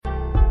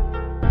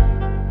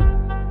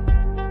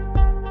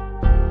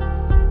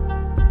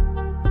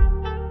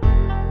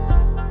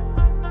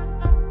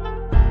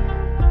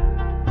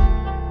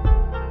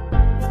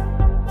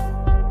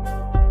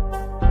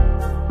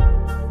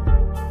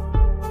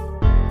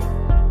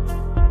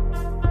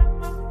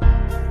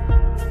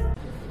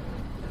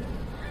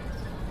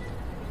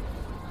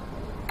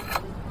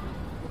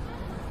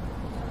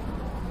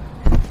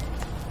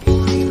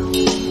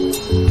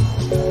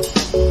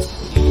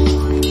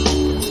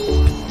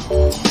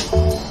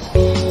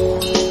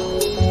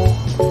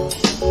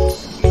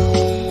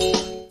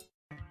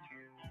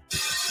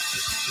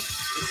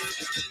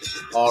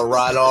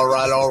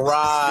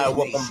right.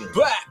 Welcome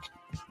back.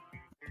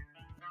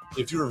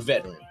 If you're a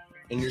veteran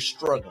and you're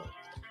struggling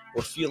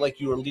or feel like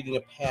you are leading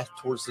a path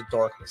towards the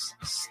darkness,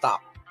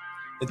 stop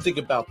and think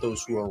about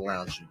those who are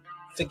around you.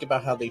 Think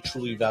about how they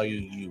truly value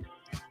you,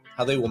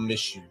 how they will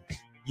miss you.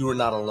 You are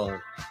not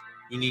alone.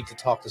 You need to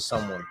talk to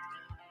someone.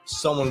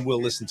 Someone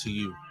will listen to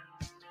you.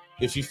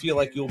 If you feel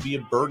like you'll be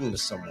a burden to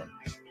someone,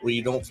 or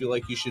you don't feel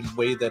like you should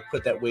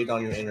put that weight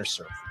on your inner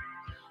circle,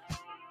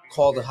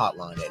 call the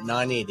hotline at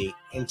 988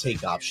 and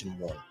take option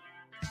 1.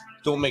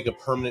 Don't make a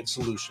permanent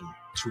solution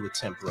to a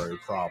temporary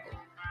problem.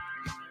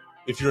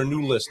 If you're a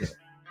new listener,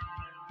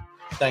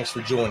 thanks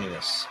for joining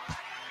us.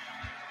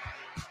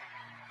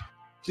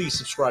 Please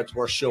subscribe to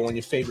our show on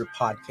your favorite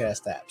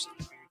podcast apps.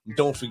 And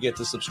don't forget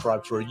to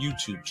subscribe to our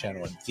YouTube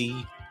channel at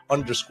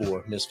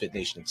 _Misfit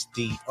Nation. It's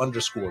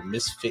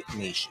 _Misfit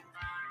Nation.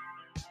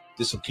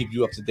 This will keep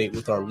you up to date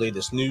with our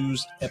latest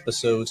news,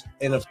 episodes,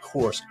 and of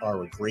course,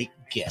 our great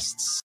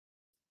guests.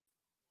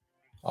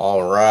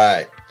 All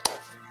right.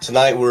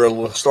 Tonight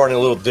we're starting a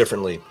little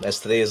differently, as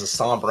today is a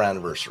somber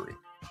anniversary.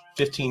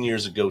 15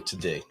 years ago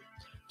today,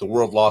 the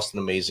world lost an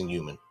amazing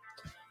human.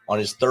 On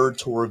his third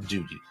tour of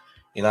duty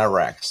in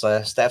Iraq,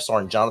 Staff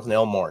Sergeant Jonathan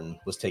L. Martin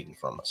was taken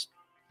from us.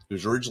 He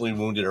was originally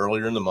wounded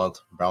earlier in the month,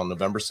 around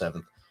November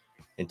 7th,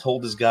 and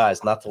told his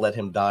guys not to let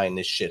him die in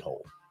this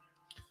shithole.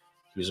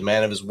 He was a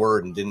man of his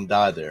word and didn't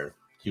die there.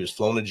 He was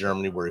flown to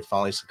Germany, where he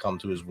finally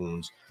succumbed to his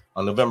wounds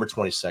on November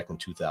 22nd,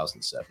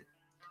 2007.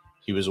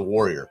 He was a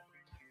warrior.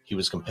 He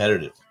was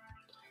competitive.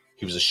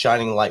 He was a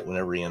shining light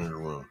whenever he entered a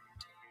room.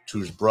 To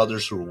his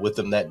brothers who were with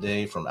him that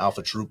day from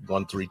Alpha Troop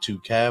 132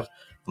 Cav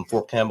from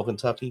Fort Campbell,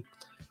 Kentucky,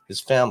 his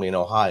family in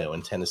Ohio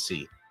and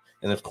Tennessee,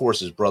 and of course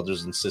his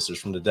brothers and sisters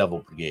from the Devil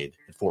Brigade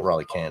at Fort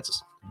Riley,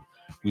 Kansas.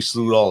 We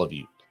salute all of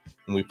you,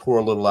 and we pour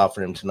a little out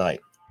for him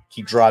tonight.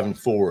 Keep driving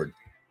forward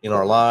in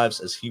our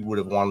lives as he would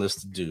have wanted us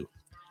to do.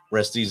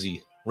 Rest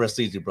easy,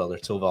 brother,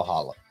 till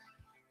Valhalla.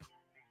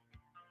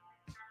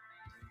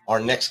 Our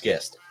next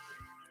guest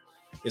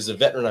is a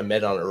veteran I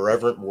met on a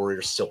Irreverent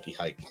Warrior Silky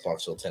hike in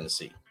Clarksville,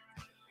 Tennessee.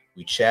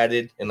 We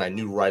chatted, and I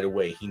knew right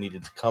away he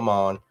needed to come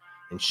on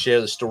and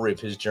share the story of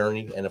his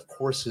journey and, of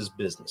course, his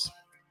business.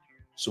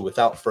 So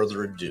without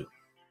further ado,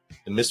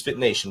 the Misfit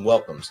Nation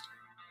welcomes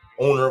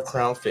owner of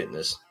Crown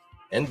Fitness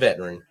and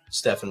veteran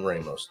Stefan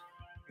Ramos.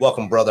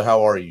 Welcome, brother.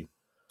 How are you?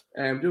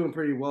 I'm doing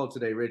pretty well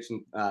today, Rich.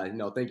 And,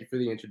 thank you for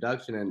the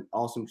introduction and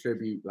awesome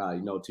tribute,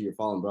 to your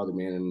fallen brother,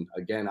 man. And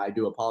again, I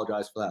do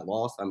apologize for that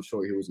loss. I'm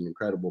sure he was an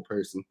incredible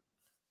person.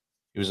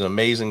 He was an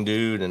amazing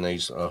dude. And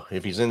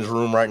if he's in his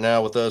room right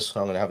now with us,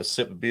 I'm going to have a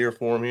sip of beer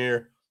for him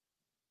here.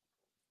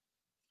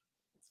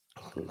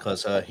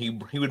 Because he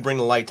would bring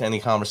the light to any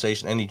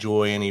conversation, any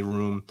joy, any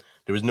room.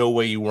 There was no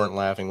way you weren't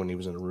laughing when he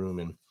was in the room.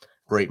 And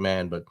great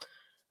man. But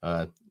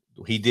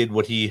he did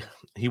what he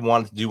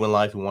wanted to do in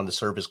life. He wanted to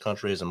serve his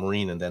country as a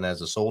Marine and then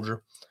as a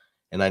soldier.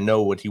 And I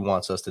know what he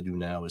wants us to do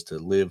now is to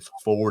live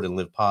forward and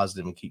live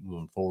positive and keep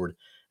moving forward.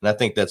 And I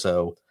think that's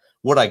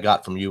what I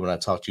got from you when I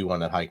talked to you on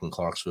that hike in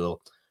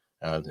Clarksville.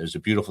 It was a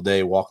beautiful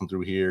day walking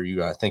through here.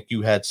 I think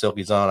you had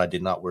silkies on. I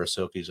did not wear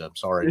silkies. I'm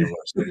sorry I didn't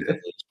wear silkies.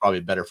 It's probably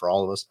better for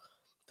all of us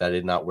that I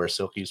did not wear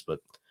silkies.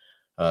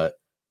 But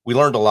we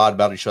learned a lot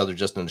about each other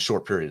just in a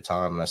short period of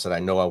time. And I said, I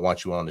know I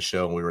want you on the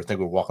show. And we were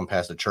walking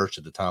past the church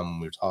at the time when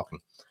we were talking.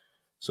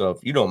 So if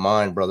you don't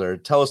mind, brother,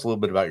 tell us a little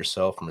bit about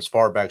yourself from as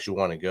far back as you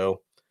want to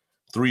go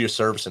through your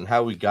service and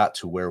how we got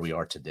to where we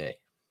are today.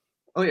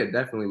 Oh yeah,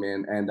 definitely,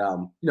 man. And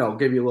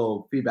give you a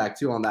little feedback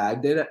too on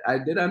that. I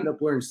did end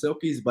up wearing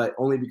silkies, but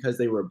only because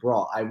they were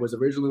bra. I was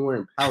originally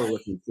wearing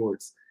powerlifting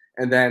shorts,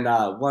 and then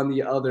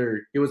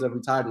he was a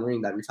retired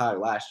Marine that retired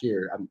last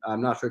year.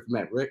 I'm not sure if you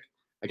met Rick.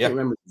 I can't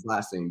remember his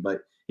last name,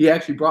 but he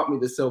actually brought me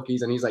the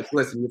silkies, and he's like,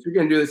 "Listen, if you're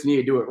gonna do this, you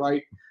need to do it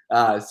right."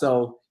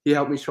 So he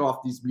helped me show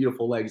off these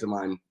beautiful legs of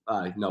mine,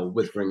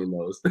 with bringing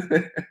those.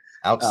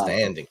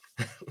 Outstanding.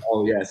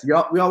 Oh yes,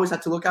 we always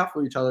have to look out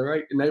for each other,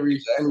 right? In any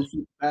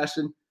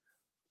fashion.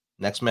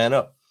 Next man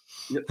up.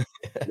 Yep.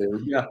 There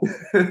we go.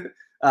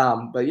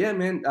 But yeah,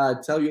 man,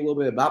 tell you a little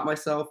bit about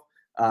myself.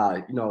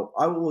 I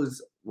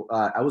was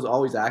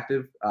always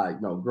active,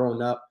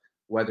 growing up,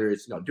 whether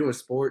it's, doing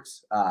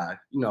sports,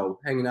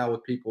 hanging out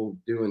with people,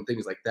 doing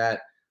things like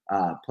that,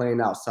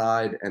 playing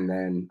outside. And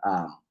then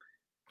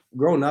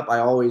growing up, I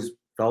always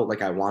felt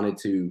like I wanted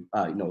to,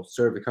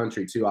 serve the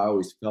country too. I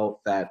always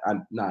felt that,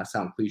 I'm not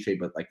sound cliche,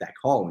 but like that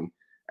calling.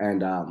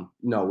 And,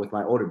 with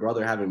my older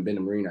brother having been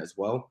a Marine as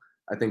well,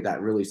 I think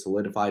that really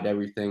solidified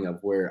everything of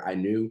where I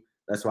knew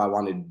that's what I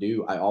wanted to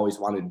do. I always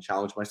wanted to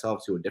challenge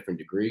myself to a different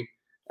degree.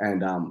 And,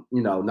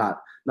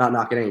 not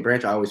knocking any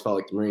branch. I always felt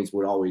like the Marines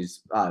would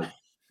always,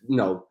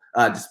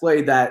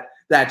 display that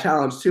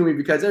challenge to me,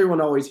 because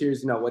everyone always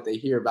hears, what they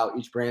hear about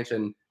each branch.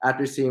 And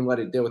after seeing what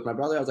it did with my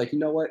brother, I was like, you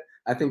know what?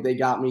 I think they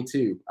got me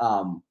too.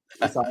 So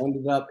I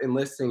ended up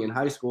enlisting in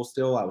high school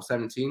still. I was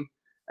 17.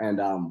 And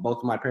both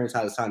of my parents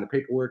had to sign the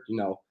paperwork,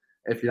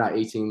 if you're not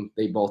 18,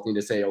 they both need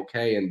to say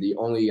okay. And the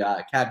only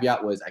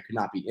caveat was I could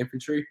not be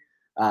infantry.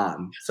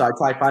 So I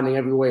tried finding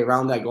every way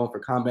around that, going for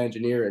combat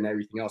engineer and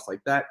everything else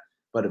like that.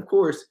 But of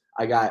course,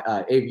 I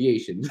got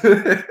aviation.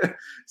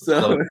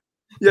 So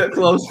yeah,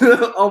 close,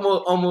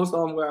 almost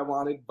on where I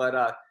wanted,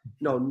 but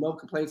no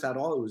complaints at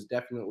all. It was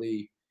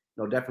definitely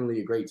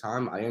a great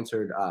time. I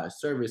entered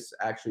service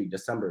actually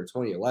December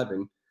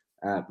 2011.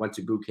 Went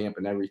to boot camp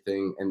and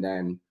everything, and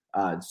then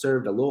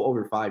served a little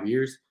over 5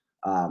 years.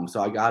 So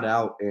I got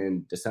out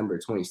in December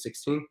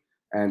 2016,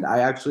 and I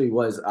actually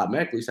was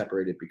medically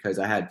separated because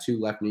I had 2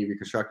 left knee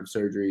reconstructive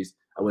surgeries.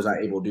 I was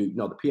not able to do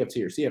the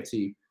PFT or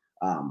CFT,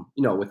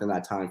 within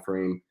that time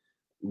frame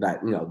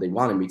that they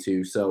wanted me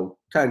to. So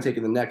kind of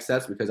taking the next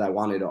steps because I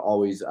wanted to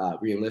always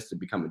re-enlist to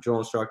become a drill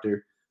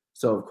instructor.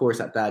 So of course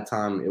at that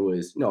time it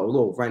was a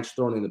little wrench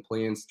thrown in the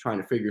plans, trying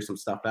to figure some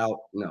stuff out.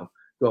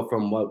 Go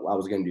from what I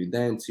was going to do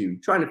then to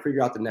trying to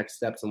figure out the next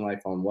steps in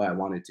life on what I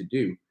wanted to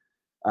do.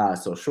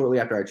 So shortly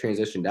after I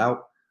transitioned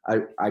out,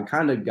 I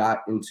kind of got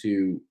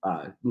into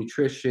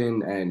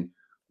nutrition and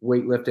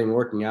weightlifting,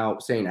 working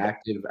out, staying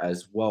active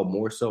as well,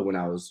 more so when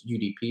I was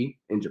UDP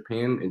in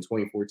Japan in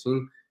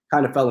 2014.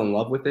 Kind of fell in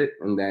love with it.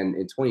 And then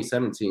in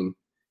 2017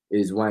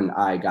 is when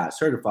I got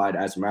certified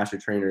as a master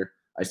trainer.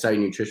 I studied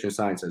nutrition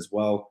science as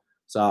well.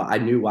 So I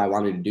knew what I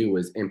wanted to do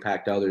was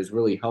impact others,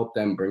 really help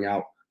them bring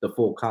out the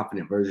full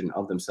confident version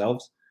of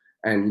themselves.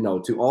 And,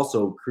 to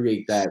also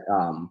create that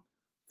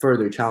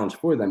further challenge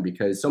for them,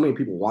 because so many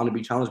people want to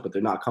be challenged, but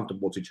they're not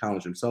comfortable to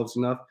challenge themselves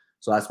enough.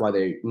 So that's why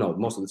they,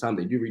 most of the time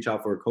they do reach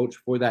out for a coach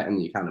for that and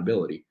the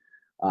accountability.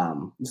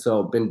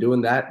 So been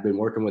doing that, been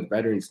working with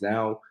veterans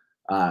now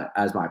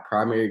as my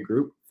primary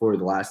group for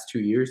the last 2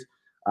 years.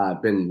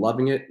 Been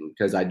loving it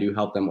because I do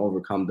help them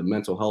overcome the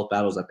mental health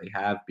battles that they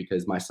have,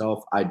 because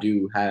myself, I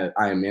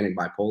am manic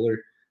bipolar.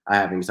 I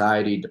have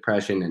anxiety,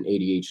 depression, and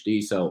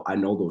ADHD. So I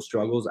know those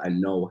struggles. I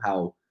know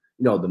how,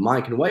 the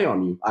mind can weigh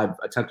on you. I've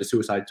attempted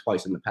suicide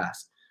twice in the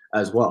past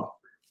as well.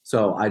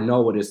 So I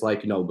know what it's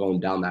like, going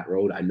down that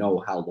road. I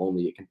know how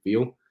lonely it can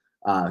feel.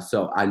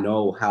 So I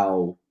know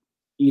how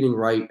eating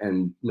right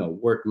and,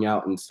 working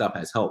out and stuff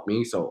has helped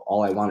me. So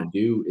all I want to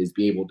do is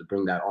be able to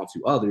bring that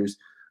onto others,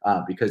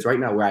 because right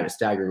now we're at a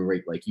staggering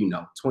rate, like,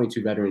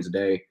 22 veterans a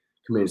day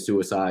committing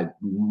suicide,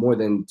 more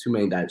than too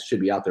many that should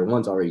be out there.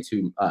 One's already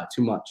too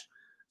much.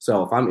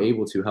 So if I'm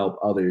able to help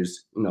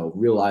others,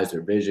 realize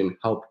their vision,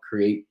 help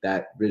create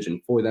that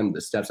vision for them,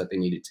 the steps that they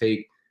need to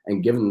take,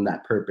 and give them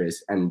that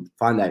purpose and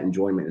find that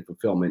enjoyment and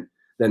fulfillment,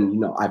 then,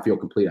 I feel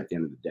complete at the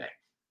end of the day.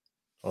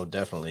 Oh,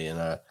 definitely. And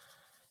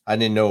I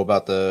didn't know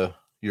about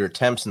your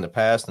attempts in the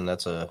past, and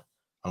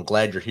I'm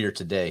glad you're here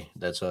today.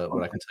 That's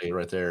what I can tell you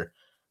right there.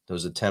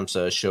 Those attempts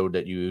showed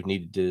that you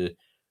needed to,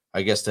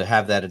 I guess, to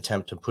have that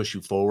attempt to push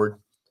you forward.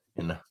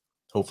 And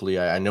hopefully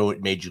I know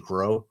it made you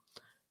grow.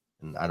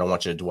 And I don't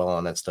want you to dwell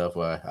on that stuff.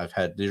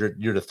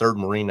 You're the third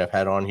Marine I've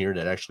had on here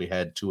that actually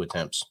had 2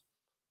 attempts.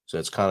 So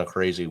it's kind of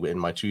crazy. In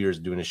my 2 years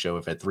of doing the show,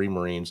 I've had 3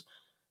 Marines,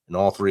 and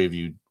all 3 of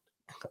you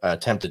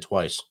attempted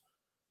twice.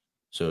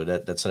 So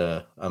that's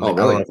oh,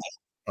 really? I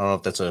don't know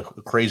if that's a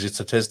crazy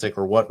statistic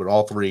or what, but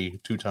all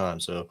 3 2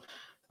 times. So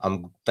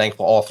I'm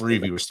thankful all 3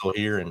 of you are still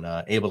here and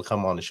able to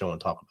come on the show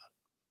and talk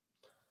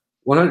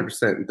about it.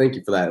 100%. Thank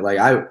you for that. Like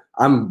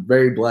I'm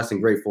very blessed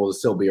and grateful to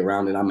still be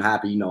around, and I'm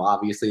happy.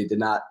 Obviously it did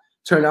not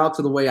turn out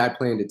to the way I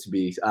planned it to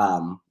be.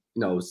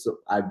 So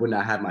I would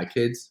not have my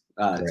kids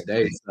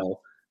today. So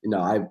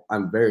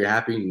I'm very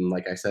happy, and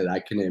like I said, I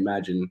couldn't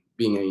imagine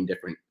being any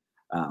different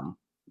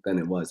than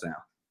it was now.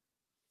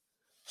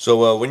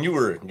 So when you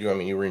were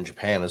in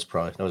Japan,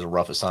 that was a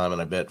rough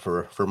assignment, I bet,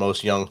 for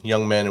most young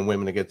men and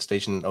women to get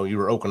stationed. Oh, you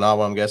were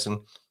Okinawa, I'm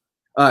guessing.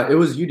 It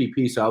was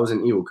UDP, so I was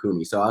in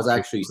Iwakuni. So I was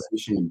actually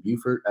stationed in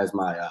Beaufort as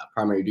my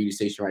primary duty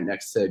station, right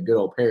next to good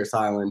old Paris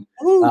Island.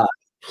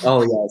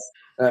 Oh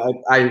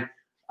yes,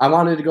 I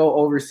wanted to go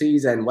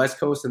overseas and West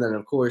Coast, and then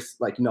of course,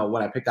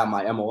 when I picked out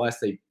my MOS,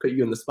 they put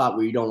you in the spot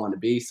where you don't want to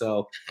be.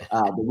 So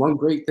the one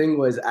great thing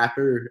was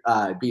after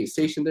being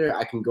stationed there,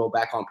 I can go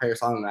back on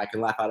Paris Island and I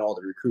can laugh at all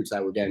the recruits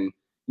that were getting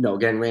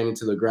ran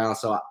into the ground.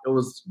 So it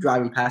was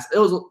driving past. It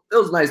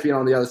was nice being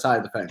on the other side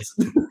of the fence.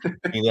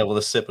 Being able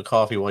to sip a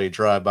coffee while you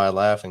drive by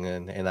laughing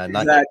and I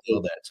not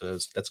feel that. So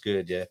that's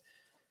good. Yeah.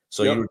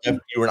 So you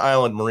were an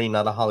island Marine,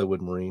 not a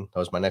Hollywood Marine. That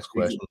was my next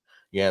question.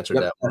 You answered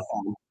that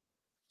one.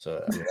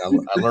 So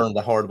I learned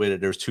the hard way that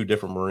there's 2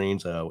 different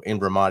Marines in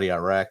Ramadi,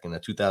 Iraq, in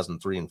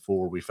 2003 and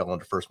 4. We fell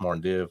under 1st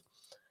Marine Div,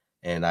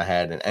 and I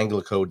had an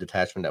Anglo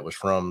detachment that was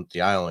from the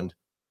island,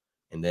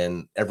 and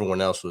then everyone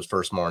else was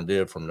 1st Marine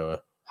Div from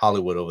the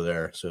Hollywood over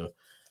there. So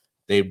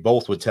they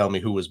both would tell me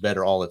who was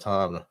better all the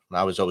time, and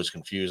I was always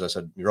confused. I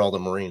said, "You're all the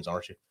Marines,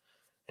 aren't you?"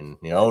 And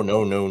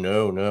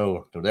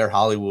no, they're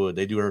Hollywood.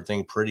 They do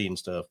everything pretty and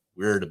stuff.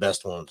 We're the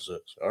best ones. So,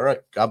 all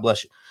right, God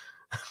bless you.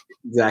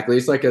 Exactly.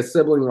 It's like a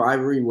sibling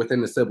rivalry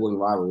within the sibling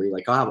rivalry.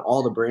 Like I'll have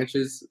all the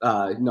branches,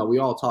 we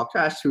all talk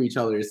trash to each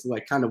other. It's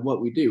like kind of what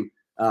we do.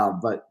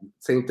 But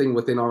same thing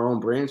within our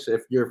own branch.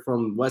 If you're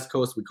from West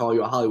Coast, we call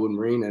you a Hollywood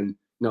Marine. And,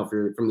 if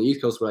you're from the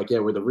East Coast, we're like, yeah,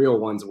 we're the real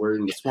ones. We're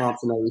in the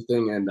swamps and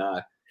everything.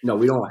 And,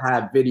 we don't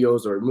have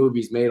videos or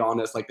movies made on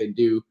us like they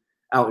do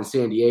out in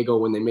San Diego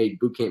when they made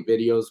boot camp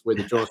videos where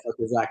the drill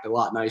instructors act a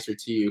lot nicer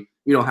to you.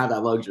 You don't have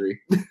that luxury.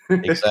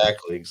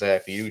 Exactly.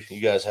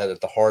 You guys had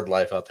the hard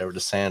life out there with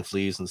the sand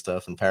fleas and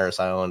stuff, and Paris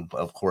Island,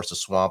 of course, the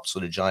swamps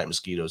with the giant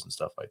mosquitoes and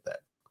stuff like that.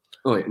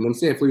 Oh, yeah, and them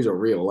sand fleas are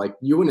real. Like,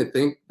 you wouldn't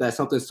think that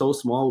something so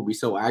small would be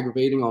so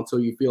aggravating until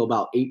you feel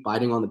about 8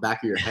 biting on the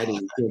back of your head and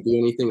you can't do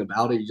anything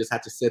about it. You just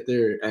have to sit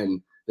there. And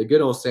the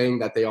good old saying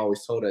that they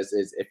always told us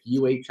is, if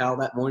you ate chow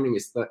that morning,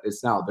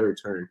 it's now their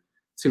turn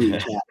to eat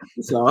chow.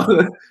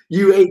 So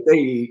you ate, they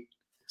eat.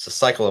 It's a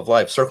circle of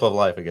life,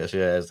 I guess.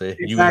 Yeah, as they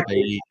you eat, they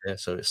eat. Yeah,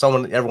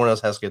 so everyone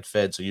else has to get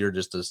fed, so you're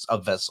just a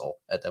vessel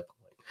at that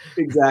point.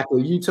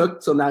 Exactly. You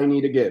took, so now you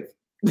need to give.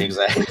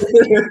 Exactly.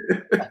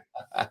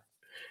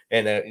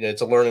 And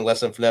it's a learning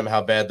lesson for them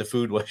how bad the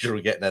food was you were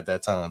getting at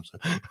that time. So.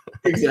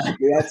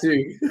 Exactly, that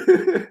too.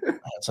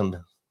 I had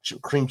some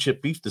cream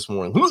chip beef this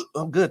morning.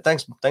 Oh, good.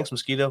 Thanks,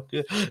 mosquito.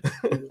 Good.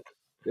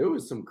 There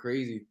was some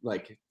crazy,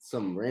 like,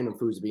 some random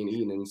foods being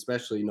eaten, and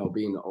especially,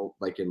 being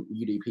like in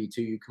UDP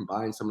too, you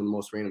combine some of the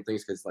most random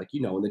things because, like,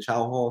 in the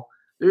chow hall,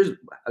 there's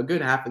a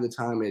good half of the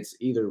time it's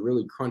either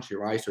really crunchy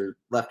rice or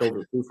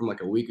leftover food from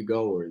like a week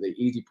ago, or the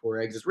easy pour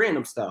eggs, it's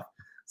random stuff.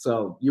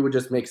 So you would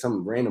just make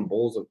some random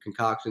bowls of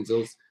concoctions. It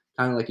was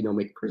kind of like,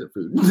 making prison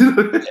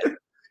food.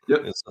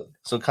 Yep.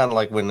 So kind of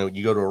like when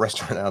you go to a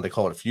restaurant now, they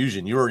call it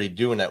fusion. You're already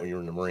doing that when you're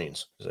in the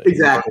Marines. So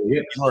exactly.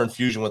 You learn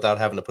fusion without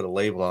having to put a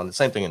label on. The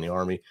same thing in the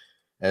Army.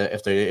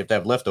 If they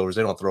have leftovers,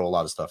 they don't throw a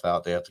lot of stuff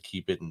out. They have to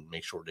keep it and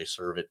make sure they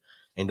serve it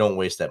and don't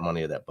waste that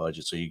money or that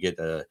budget. So you get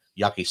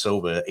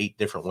yakisoba 8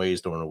 different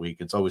ways during the week.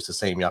 It's always the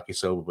same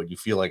yakisoba, but you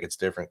feel like it's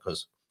different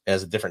because it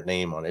has a different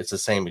name on it. It's the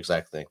same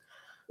exact thing.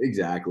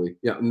 Exactly.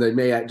 Yeah, and they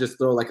may just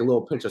throw like a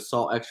little pinch of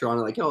salt extra on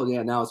it, like, oh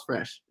yeah, now it's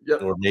fresh.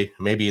 Yep. Or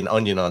maybe an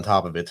onion on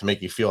top of it to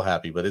make you feel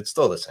happy, but it's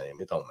still the same.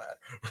 It don't matter.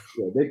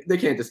 Yeah, they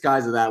can't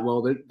disguise it that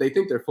well. They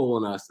think they're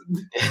fooling us.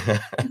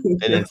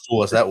 They didn't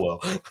fool us that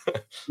well.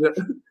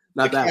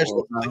 Not that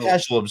well. The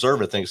casual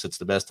observer thinks it's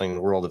the best thing in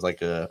the world. If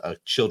like a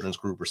children's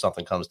group or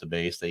something comes to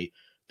base, they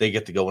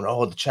get to go and,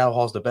 oh, the chow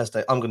hall's the best.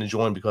 I'm going to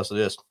join because of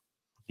this.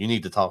 You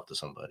need to talk to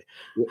somebody.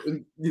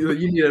 You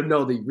need to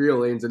know the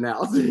real ins and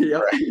outs.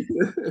 Yep.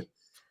 Right.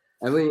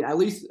 I mean, at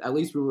least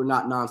we were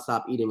not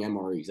nonstop eating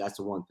MREs. That's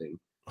the one thing.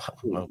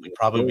 Well, we'd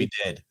probably be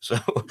dead. So,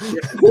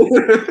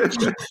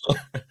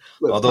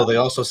 although they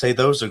also say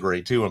those are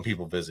great too when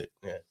people visit.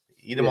 Yeah,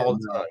 eat them all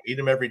the time. Eat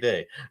them every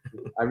day.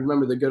 I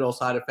remember the good old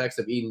side effects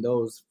of eating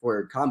those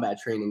for combat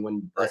training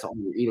when that's all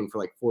you're eating for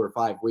like 4 or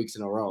 5 weeks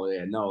in a row.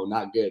 Yeah, no,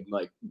 not good.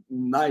 Like,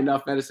 not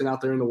enough medicine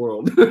out there in the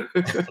world.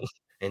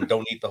 And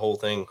don't eat the whole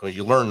thing, because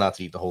you learn not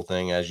to eat the whole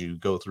thing as you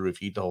go through.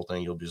 If you eat the whole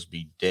thing, you'll just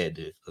be dead,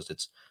 because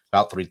it's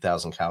about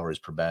 3,000 calories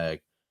per bag.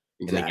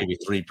 Exactly. And they give you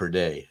 3 per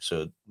day.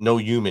 So no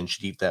human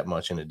should eat that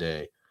much in a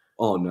day.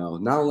 Oh, no.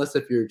 Not unless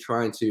if you're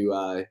trying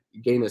to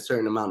gain a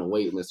certain amount of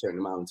weight in a certain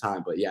amount of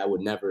time. But yeah, I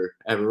would never,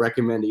 ever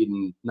recommend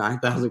eating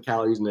 9,000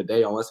 calories in a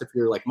day, unless if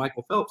you're like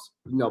Michael Phelps,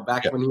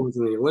 back when he was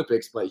in the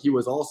Olympics, but he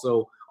was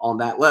also on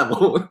that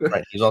level.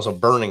 Right. He's also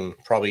burning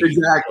probably.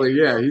 Exactly.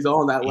 Yeah. He's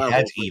on that level.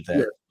 Had to eat that.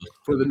 Yeah.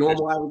 For the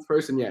normal average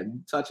person, yeah,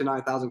 touching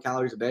 9,000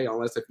 calories a day,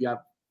 unless if you have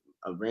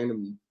a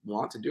random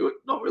want to do it,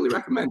 don't really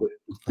recommend it.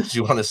 If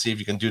you want to see if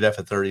you can do that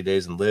for 30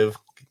 days and live,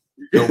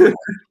 go for it.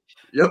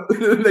 Yep,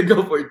 they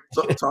go for it.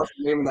 Toss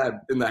your name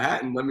in the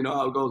hat and let me know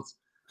how it goes.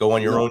 Go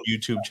on your own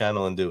YouTube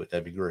channel and do it.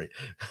 That'd be great.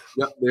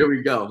 Yep, there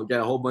we go. We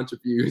got a whole bunch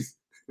of views.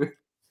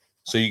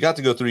 So you got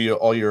to go through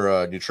all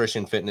your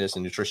nutrition, fitness,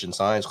 and nutrition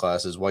science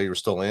classes while you were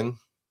still in?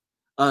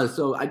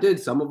 So I did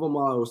some of them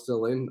while I was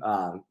still in.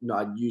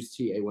 I used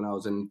TA when I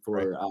was in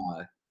for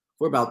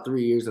about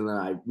 3 years, and then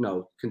I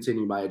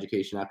continued my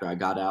education after I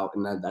got out,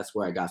 and then that's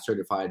where I got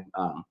certified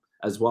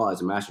as well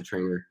as a master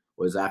trainer.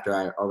 Was after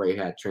I already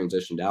had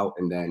transitioned out,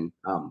 and then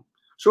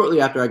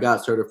shortly after I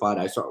got certified,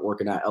 I started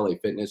working at LA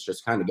Fitness,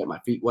 just kind of get my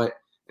feet wet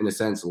in a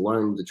sense,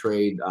 learn the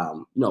trade,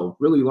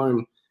 really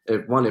learn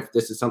if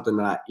this is something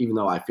that, even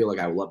though I feel like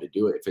I would love to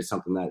do it, if it's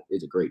something that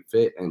is a great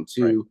fit, and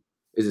 2,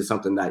 is it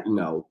something that,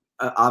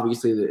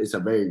 obviously it's a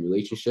very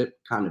relationship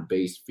kind of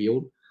based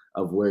field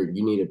of where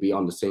you need to be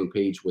on the same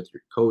page with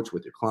your coach,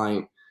 with your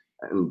client,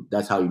 and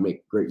that's how you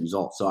make great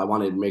results. So I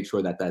wanted to make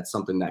sure that that's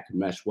something that could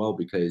mesh well,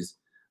 because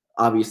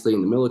obviously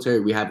in the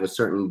military, we have a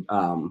certain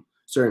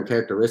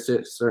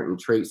characteristics, certain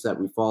traits that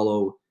we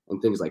follow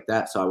and things like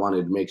that. So I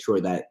wanted to make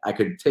sure that I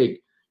could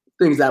take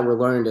things that were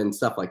learned and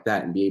stuff like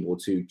that and be able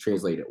to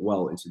translate it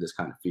well into this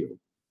kind of field.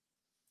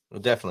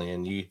 Well, definitely.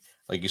 And you,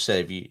 like you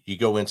said, if you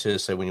go into,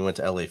 say, when you went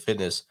to LA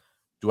Fitness,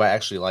 do I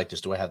actually like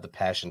this? Do I have the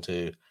passion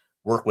to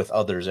work with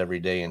others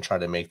every day and try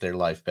to make their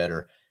life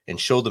better and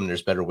show them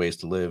there's better ways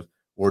to live?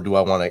 Or do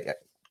I want to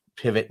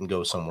pivot and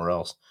go somewhere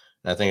else?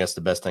 And I think that's the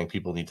best thing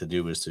people need to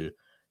do, is to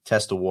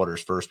test the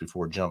waters first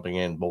before jumping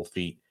in both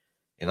feet,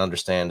 and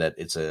understand that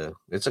it's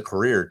a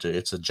career,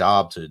 it's a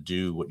job to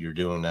do what you're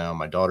doing now.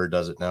 My daughter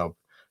does it now.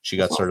 She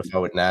got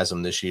certified with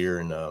NASM this year,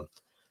 and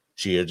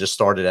she had just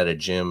started at a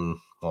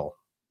gym. Well,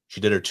 she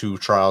did her 2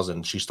 trials,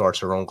 and she starts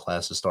her own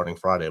classes starting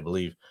Friday, I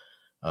believe.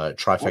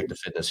 Trifecta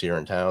Fitness here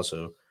in town.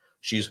 So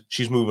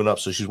she's moving up.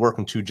 So she's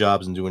working 2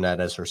 jobs and doing that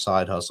as her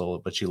side hustle,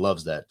 but she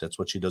loves that. That's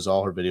what she does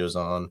all her videos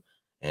on.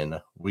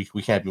 And we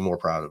can't be more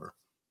proud of her.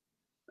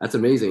 That's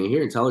amazing.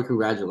 Here, and tell her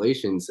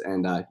congratulations.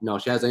 And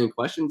if she has any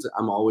questions,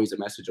 I'm always a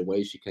message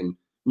away. She can,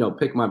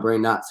 pick my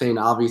brain. Not saying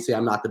obviously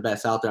I'm not the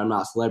best out there. I'm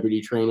not a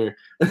celebrity trainer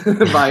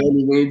by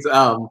any means.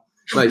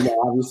 But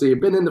obviously I've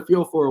been in the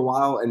field for a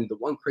while. And the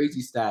one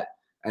crazy stat,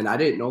 and I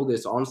didn't know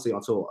this honestly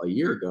until a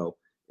year ago,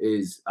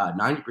 is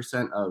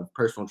 90% of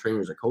personal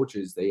trainers or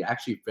coaches, they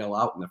actually fail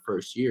out in the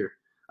first year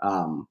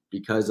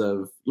because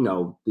of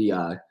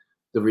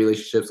the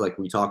relationships, like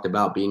we talked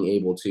about, being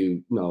able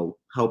to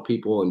help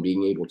people and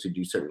being able to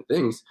do certain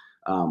things.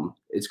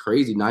 It's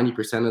crazy.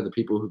 90% of the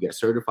people who get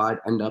certified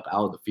end up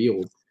out of the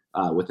field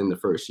within the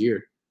first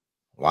year.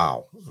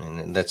 Wow.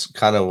 And that's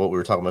kind of what we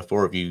were talking about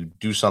before. If you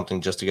do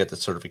something just to get the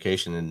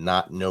certification and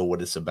not know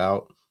what it's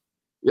about,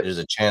 Yep. there's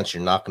a chance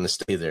you're not going to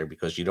stay there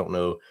because you don't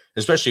know,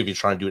 especially if you're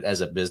trying to do it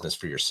as a business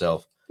for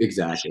yourself.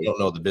 Exactly. You don't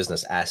know the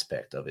business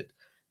aspect of it.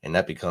 And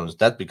that becomes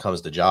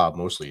the job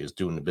mostly, is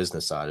doing the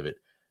business side of it.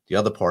 The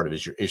other part of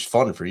it is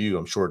fun for you,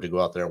 I'm sure, to go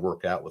out there and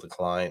work out with a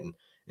client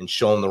and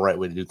show them the right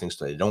way to do things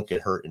so they don't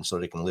get hurt and so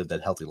they can live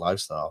that healthy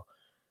lifestyle.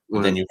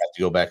 But then you have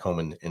to go back home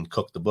and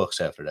cook the books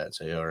after that and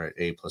say, all right,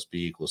 A plus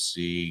B equals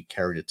C,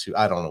 carry it to,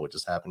 I don't know what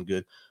just happened.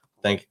 Good.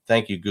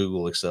 Thank you,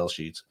 Google Excel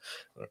sheets.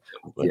 But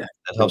Yeah,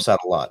 that helps out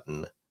a lot.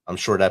 And I'm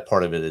sure that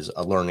part of it is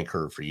a learning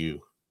curve for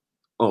you.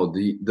 Oh,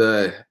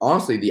 the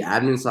honestly, the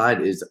admin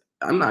side is,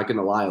 I'm not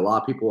gonna lie, a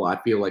lot of people,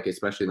 I feel like,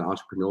 especially in the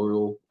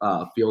entrepreneurial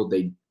field,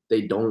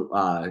 they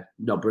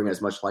don't bring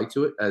as much light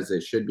to it as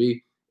it should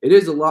be. It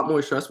is a lot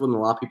more stressful than a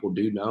lot of people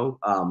do know.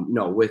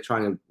 With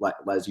trying to, like,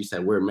 as you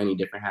said, wear many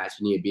different hats.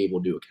 You need to be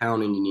able to do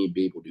accounting, you need to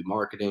be able to do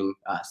marketing,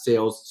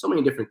 sales, so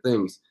many different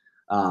things.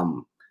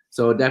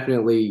 So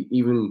definitely,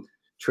 even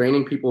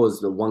training people is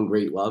the one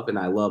great love, and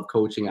I love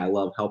coaching. I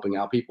love helping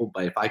out people.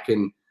 But if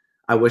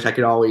I wish I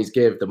could always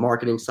give the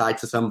marketing side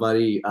to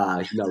somebody,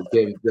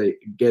 give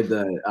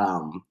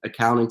the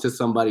accounting to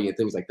somebody and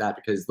things like that,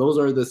 because those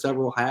are the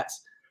several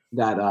hats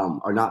that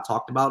are not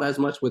talked about as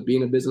much with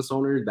being a business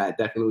owner that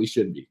definitely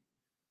should be.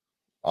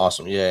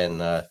 Awesome. Yeah.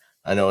 And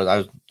I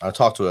know I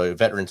talked to a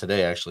veteran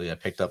today, actually. I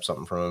picked up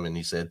something from him and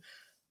he said,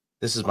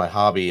 this is my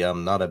hobby.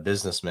 I'm not a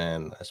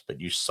businessman. I said, but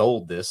you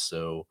sold this.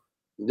 So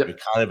Yep. you're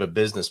kind of a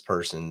business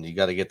person. You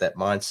got to get that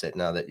mindset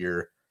now that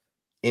you're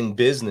in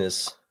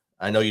business.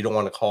 I know you don't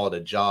want to call it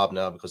a job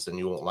now because then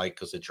you won't like,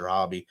 because it's your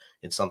hobby.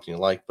 It's something you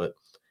like. But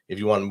if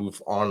you want to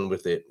move on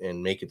with it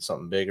and make it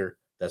something bigger,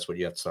 that's what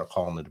you have to start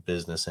calling it a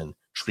business and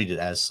treat it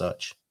as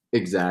such.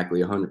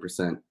 Exactly,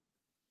 100%.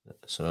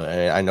 So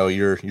I know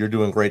you're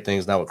doing great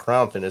things now with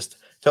Crown Fitness.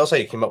 Tell us how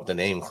you came up with the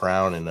name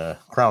Crown and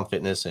Crown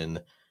Fitness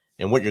and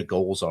what your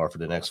goals are for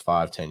the next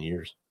 5-10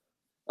 years.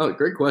 Oh,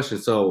 great question.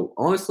 So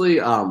honestly,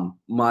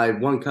 my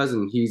one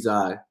cousin, he's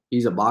a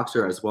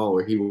boxer as well,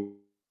 or he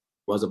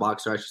was a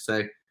boxer, I should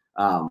say.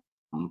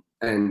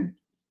 And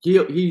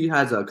he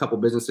has a couple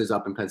businesses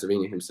up in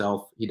Pennsylvania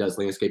himself. He does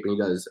landscaping. He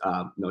does,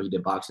 he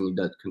did boxing. He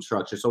does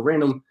construction. So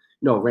random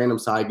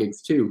side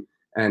gigs too.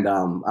 And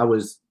I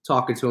was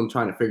talking to him,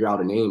 trying to figure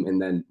out a name.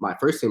 And then my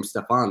first name,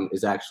 Stefan,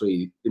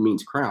 it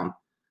means crown.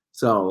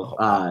 So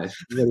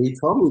when he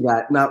told me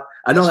that, now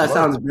I know that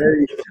sounds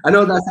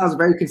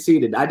very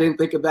conceited. I didn't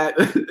think of that.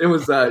 It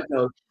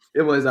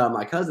was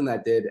my cousin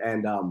that did,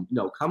 and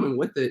coming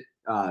with it,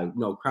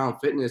 Crown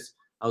Fitness.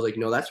 I was like,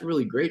 that's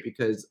really great,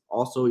 because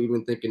also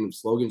even thinking of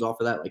slogans off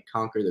of that, like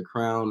conquer the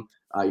crown,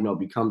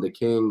 become the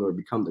king or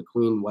become the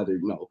queen, whether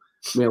male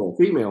or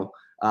female.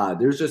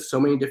 There's just so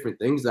many different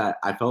things that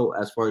I felt,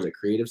 as far as a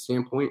creative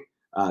standpoint,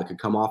 could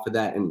come off of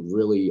that and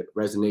really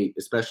resonate,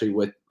 especially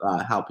with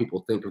how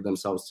people think of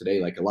themselves today.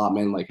 Like a lot of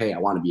men, like, hey, I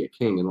want to be a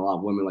king, and a lot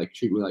of women like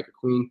treat me like a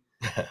queen.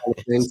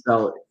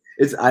 So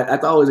I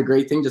thought it was a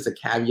great thing, just a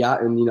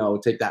caveat,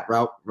 and take that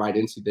route right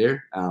into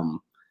there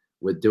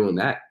with doing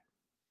that.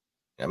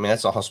 I mean,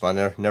 that's awesome.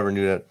 I never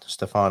knew that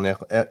Stefan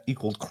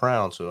equaled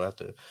crown. So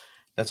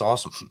that's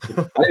awesome.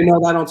 I didn't know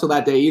that until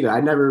that day either.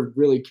 I never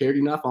really cared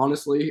enough,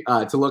 honestly,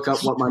 to look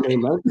up what my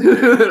name meant.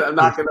 I'm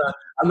not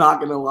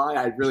gonna lie.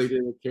 I really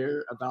didn't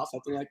care about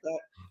something like that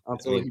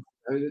until he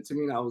presented it to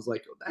me, and I was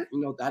like,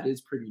 that is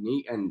pretty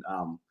neat, and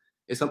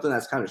it's something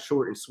that's kind of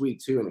short and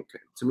sweet too, and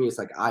to me, it's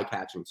like eye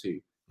catching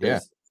too. Yeah.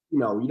 You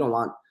don't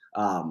want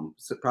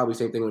probably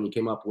same thing when you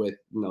came up with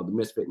the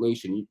Misfit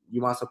Nation.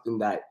 You want something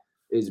that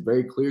is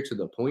very clear to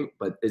the point,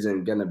 but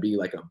isn't gonna be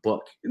like a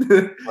book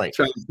Right.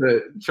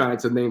 trying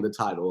to name the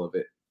title of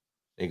it.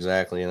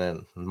 Exactly. And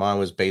then mine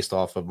was based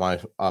off of my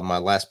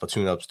last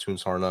platoon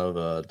sergeant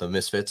of the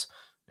Misfits,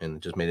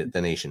 and just made it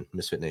the Nation,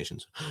 Misfit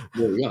Nations.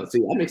 There you go. See,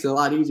 that makes it a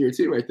lot easier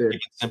too, right there.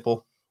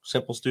 Simple,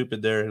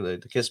 stupid. There,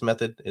 the KISS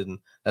method, and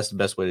that's the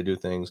best way to do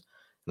things.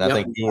 And I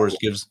think yours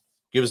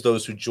gives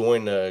those who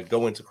join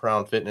go into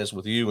Crown Fitness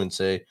with you and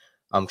say,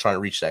 I'm trying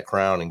to reach that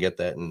crown and get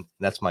that, and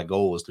that's my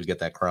goal, is to get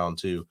that crown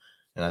too.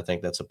 And I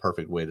think that's a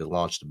perfect way to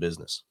launch the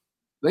business.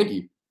 Thank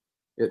you.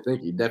 Yeah,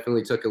 thank you.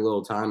 Definitely took a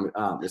little time,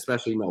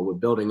 especially, with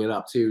building it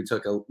up too.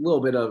 Took a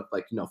little bit of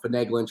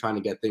finagling, trying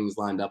to get things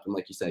lined up. And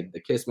like you said, the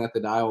KISS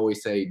method, I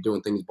always say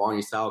doing things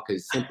Barney style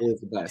because simple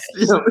is the best.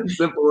 Yes.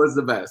 Simple is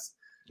the best.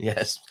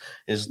 Yes.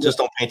 It's just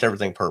don't paint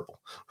everything purple.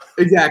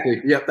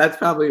 Exactly. Yep. That's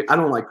probably, I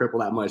don't like purple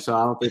that much, so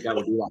I don't think I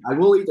would do that. I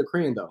will eat the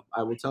crayon though.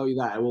 I will tell you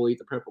that. I will eat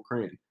the purple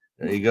crayon.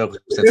 There you go. 'Cause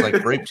that's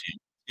like grape juice.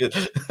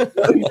 That's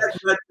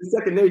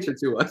second nature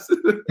to us.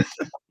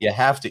 You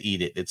have to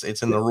eat it. It's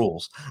in the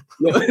rules.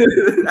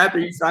 After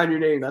you sign your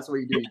name, that's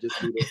what you do. You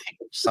just eat it.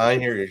 Sign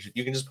here.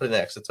 You can just put an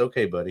X. It's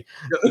okay, buddy.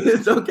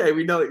 It's okay.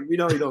 We know you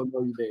don't know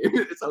your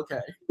name. It's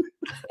okay.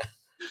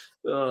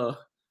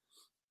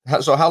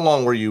 So how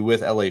long were you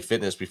with LA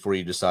Fitness before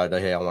you decided,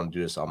 hey, I want to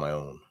do this on my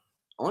own?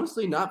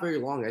 Honestly, not very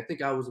long. I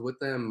think I was with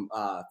them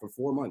for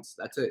 4 months.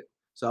 That's it.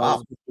 So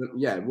Wow.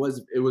 it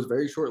was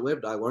very short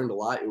lived. I learned a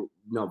lot.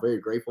 Very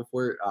grateful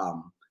for it.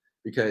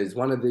 Because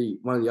one of the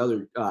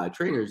other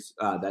trainers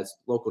that's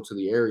local to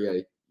the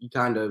area, he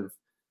kind of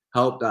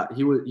helped.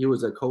 He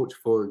was a coach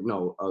for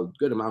a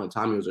good amount of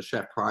time. He was a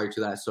chef prior to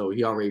that, so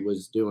he already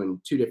was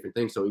doing 2 different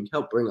things. So he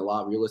helped bring a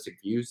lot of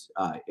realistic views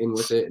in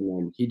with it, and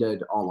then he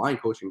did online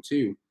coaching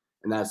too.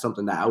 And that's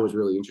something that I was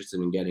really interested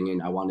in getting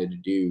in. I wanted to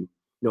do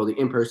the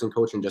in-person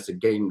coaching just to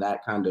gain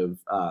that kind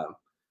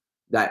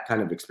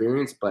of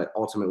experience. But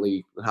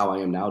ultimately, how I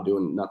am now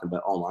doing nothing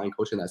but online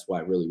coaching, that's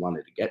what I really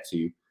wanted to get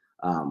to.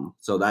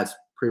 So that's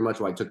pretty much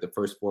why I took the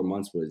first 4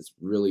 months, was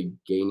really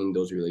gaining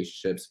those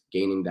relationships,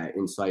 gaining that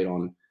insight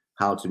on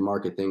how to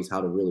market things,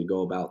 how to really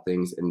go about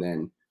things, and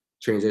then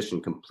transition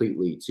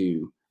completely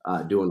to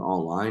doing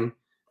online.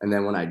 And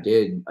then when I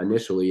did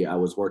initially, I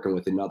was working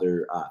with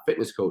another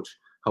fitness coach,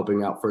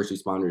 helping out first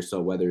responders.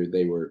 So whether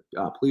they were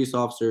police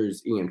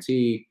officers,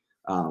 EMT,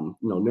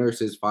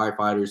 nurses,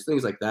 firefighters,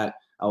 things like that,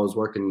 I was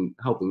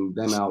helping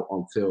them out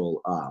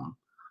until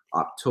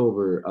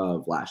October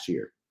of last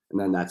year. And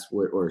then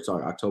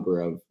October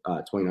of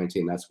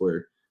 2019. That's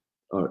where,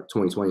 or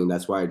 2020. And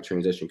that's why I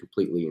transitioned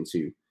completely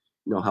into,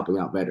 helping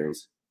out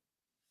veterans.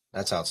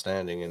 That's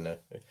outstanding. And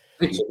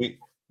so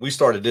we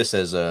started this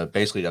as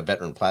basically a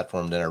veteran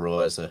platform. Then I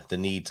realized the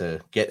need to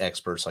get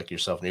experts like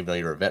yourself, and even though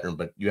you're a veteran,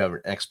 but you have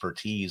an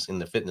expertise in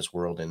the fitness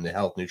world and the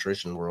health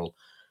nutrition world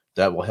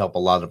that will help a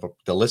lot of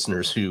the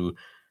listeners who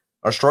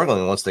are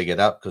struggling once they get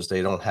out, because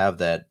they don't have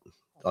that,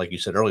 like you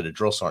said earlier, the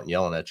drill sergeant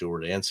yelling at you,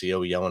 or the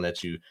NCO yelling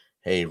at you,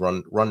 hey,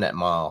 run that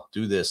mile,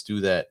 do this, do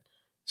that,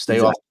 stay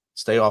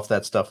off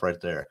that stuff right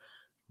there,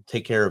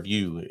 take care of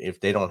you.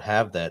 If they don't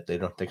have that, they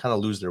kind of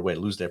lose their way,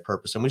 lose their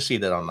pppurpose. And we see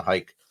that on the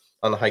hike.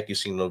 On the hike, you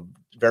see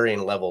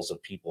varying levels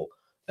of people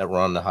that were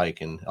on the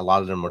hike, and a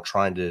lot of them are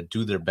trying to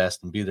do their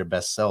best and be their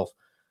best self,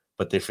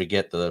 but they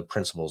forget the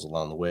principles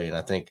along the way. And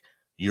I think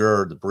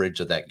you're the bridge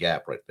of that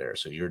gap right there.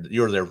 So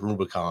you're their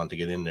Rubicon to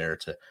get in there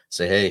to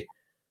say,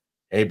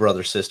 hey,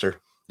 brother, sister,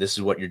 this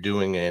is what you're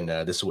doing, and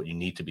this is what you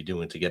need to be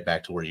doing to get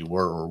back to where you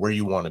were or where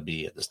you want to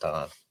be at this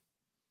time.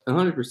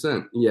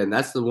 100%. Yeah, and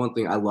that's the one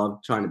thing I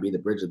love, trying to be the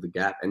bridge of the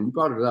gap. And you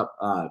brought it up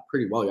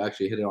pretty well. You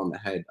actually hit it on the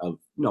head of,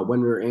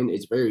 when we're in,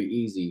 it's very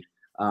easy.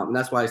 And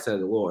that's why I said a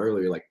little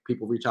earlier, like,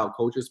 people reach out,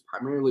 coaches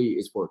primarily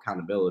is for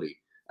accountability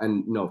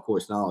and, of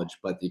course, knowledge.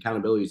 But the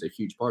accountability is a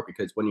huge part,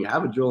 because when you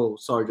have a drill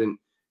sergeant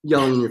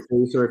yelling in your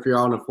face, or if you're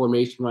on a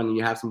formation run and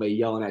you have somebody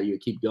yelling at you,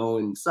 keep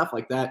going, stuff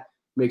like that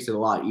makes it a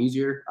lot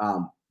easier.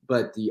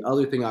 But the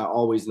other thing I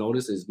always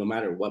notice is, no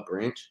matter what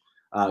branch,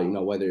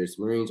 whether it's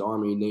Marines,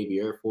 Army, Navy,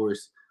 Air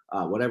Force,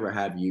 whatever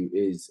have you,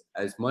 is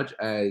as much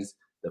as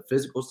the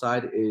physical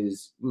side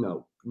is,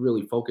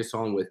 really focused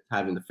on with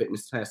having the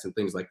fitness tests and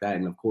things like that.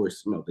 And of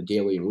course, the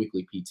daily and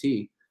weekly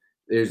PT,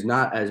 there's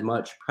not as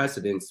much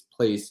precedence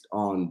placed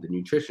on the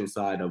nutrition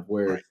side, of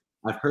where Right.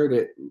 I've heard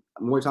it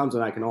more times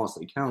than I can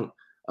honestly count,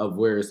 of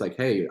where it's like,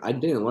 hey, I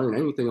didn't learn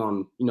anything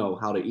on,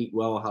 how to eat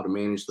well, how to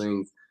manage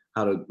things,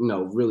 how to,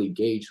 really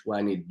gauge what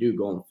I need to do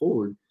going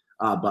forward.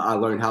 But I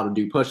learned how to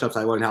do push-ups.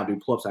 I learned how to do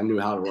pull-ups. I knew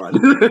how to run.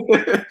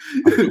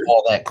 I do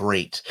all that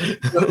great.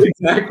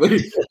 Exactly.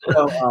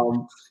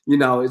 So,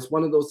 it's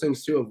one of those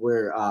things too, of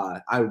where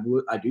I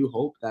do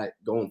hope that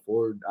going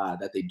forward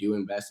that they do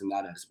invest in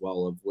that as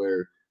well, of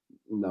where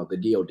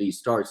the DoD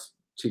starts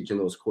teaching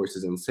those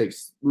courses and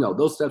takes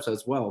those steps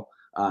as well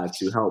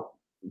to help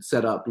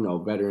set up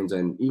veterans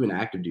and even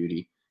active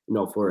duty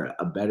for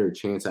a better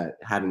chance at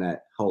having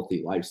that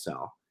healthy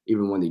lifestyle,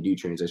 even when they do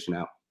transition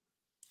out.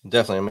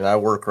 Definitely. I mean, I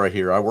work right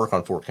here. I work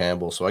on Fort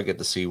Campbell, so I get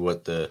to see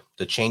what the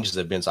changes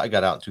have been. So I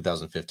got out in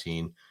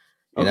 2015,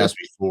 and Okay. as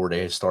before,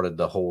 they started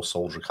the whole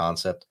soldier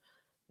concept.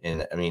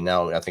 And I mean,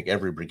 now I think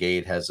every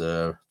brigade has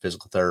a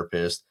physical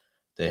therapist.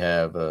 They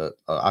have a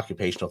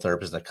occupational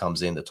therapist that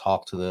comes in to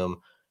talk to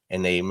them,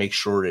 and they make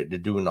sure that they're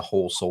doing the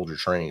whole soldier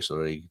training.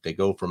 So they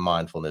go for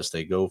mindfulness,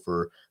 they go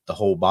for the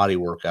whole body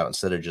workout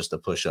instead of just the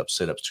push-ups,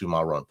 sit-ups,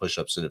 2-mile run,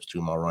 push-ups, sit-ups,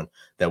 2-mile run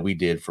that we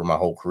did for my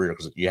whole career,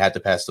 because you had to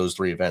pass those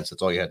 3 events.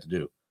 That's all you had to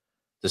do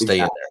to stay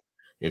in Exactly.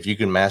 there. If you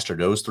can master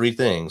those 3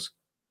 things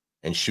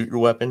and shoot your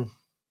weapon,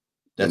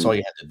 that's And all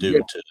you have to do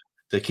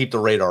to keep the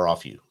radar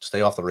off you,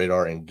 stay off the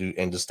radar and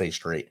to stay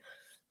straight.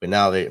 But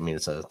now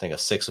it's I think a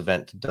 6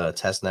 event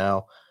test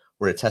now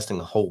where they're testing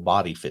whole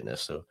body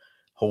fitness. So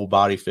whole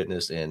body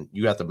fitness, and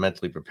you have to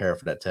mentally prepare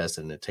for that test.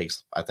 And it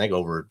takes, I think,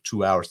 over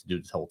 2 hours to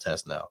do the whole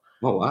test now.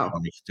 Oh, wow.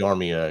 The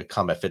Army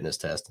combat fitness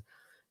test.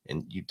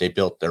 And they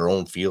built their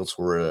own fields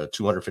for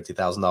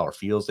 $250,000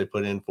 fields they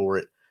put in for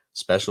it.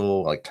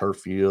 Special like turf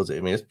fields. I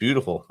mean, it's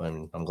beautiful. I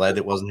mean, I'm glad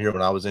it wasn't here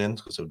when I was in,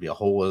 because it would be a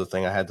whole other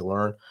thing I had to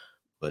learn.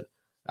 But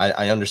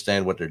I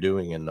understand what they're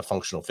doing and the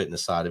functional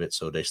fitness side of it.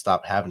 So they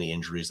stopped having the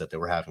injuries that they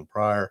were having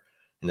prior,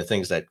 and the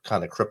things that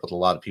kind of crippled a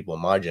lot of people in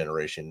my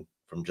generation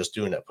from just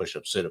doing that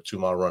push-up, sit-up, 2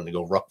 mile run to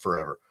go ruck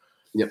forever.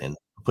 Yep. And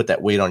put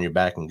that weight on your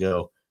back and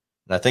go.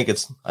 And I think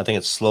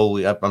it's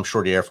slowly. I'm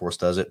sure the Air Force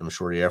does it. I'm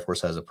sure the Air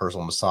Force has a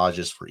personal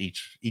massages for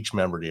each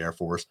member of the Air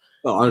Force.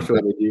 Oh, I'm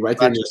sure they do. Right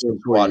there, just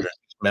squadron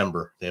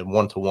member. They have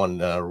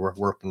 1-to-1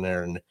 working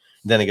there, and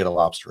then they get a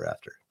lobster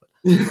after.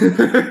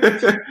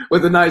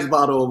 With a nice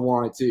bottle of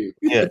wine too.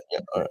 Yeah,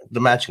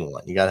 the matching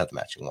wine. You gotta have the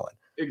matching wine.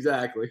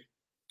 Exactly.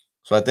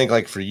 So I think,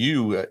 like, for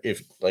you,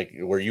 if like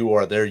where you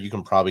are there, you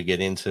can probably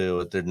get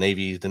into the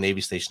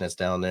Navy station that's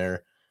down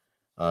there.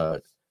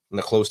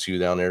 Close to you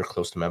down there,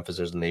 close to Memphis,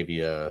 there's a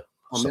Navy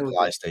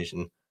supply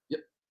station. Yep.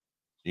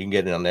 You can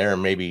get in on there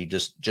and maybe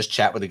just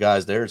chat with the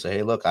guys there and say,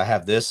 hey, look, I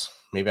have this.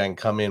 Maybe I can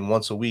come in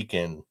once a week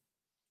and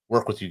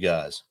work with you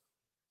guys.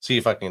 See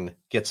if I can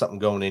get something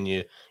going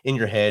in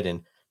your head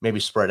and maybe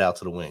spread out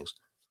to the wings.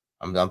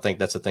 I think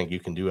that's the thing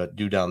you can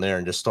do down there,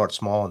 and just start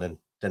small and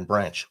then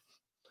branch.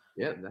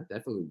 Yeah, that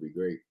definitely would be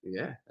great.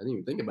 Yeah, I didn't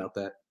even think about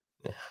that.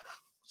 Yeah.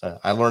 So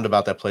I learned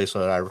about that place.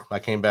 I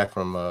came back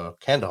from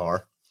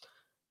Kandahar,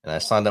 and I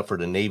signed up for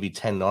the Navy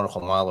 10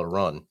 nautical mile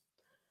run.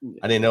 Yeah.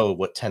 I didn't know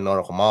what 10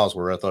 nautical miles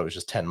were. I thought it was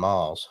just 10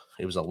 miles.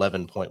 It was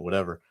 11 point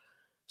whatever.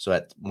 So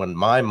when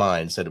my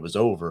mind said it was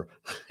over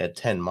at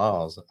 10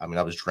 miles, I mean,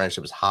 I was drenched.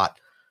 It was hot.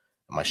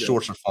 And my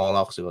shorts were falling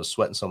off because I was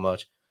sweating so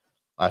much.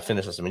 I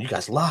finished. I said, man, you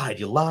guys lied.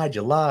 You lied.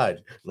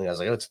 And the guy's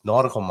like, oh, it's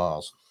nautical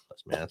miles. I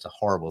said, man, that's a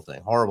horrible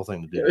thing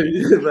to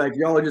do. Like,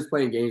 y'all are just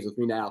playing games with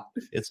me now.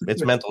 It's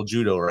mental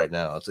judo right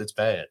now. It's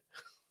bad.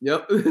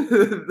 Yep.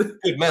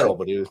 Good medal,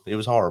 but it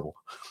was horrible.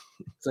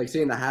 It's like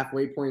seeing the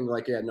halfway point.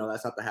 Like, yeah, no,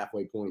 that's not the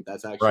halfway point.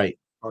 That's actually right.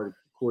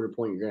 Quarter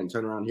point. You're going to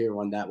turn around here,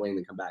 run that way, and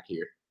then come back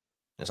here.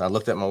 And so I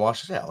looked at my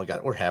watch and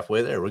said, we're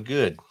halfway there. We're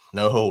good.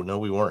 No,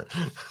 we weren't.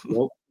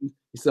 Nope.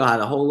 You still had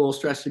a whole little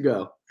stretch to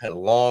go. Had a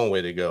long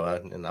way to go,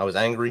 and I was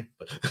angry.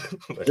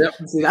 But yep.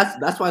 See,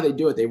 that's why they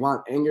do it. They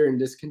want anger and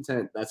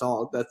discontent. That's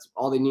all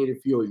they need to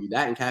fuel you.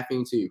 That and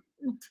caffeine too.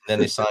 Then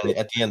they sign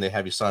at the end. They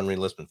have you sign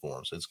reenlistment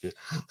forms. So it's good.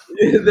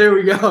 There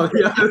we go.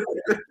 Yeah.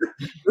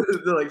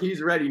 They're like,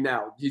 he's ready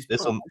now.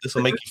 This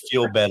will make you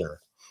feel better.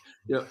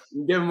 Yep.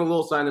 You give him a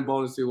little signing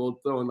bonus too. We'll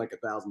throw in like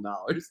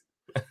 $1,000.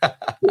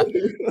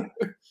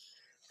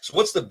 So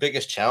what's the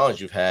biggest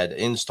challenge you've had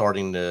in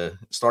starting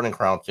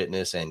Crown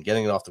Fitness and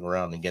getting it off the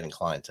ground and getting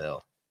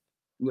clientele?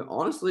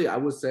 Honestly, I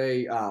would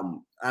say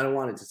I don't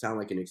want it to sound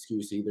like an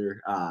excuse either,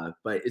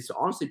 but it's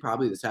honestly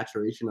probably the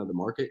saturation of the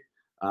market,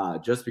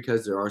 just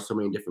because there are so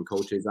many different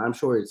coaches. I'm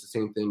sure it's the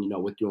same thing,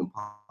 with doing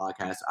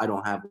podcasts. I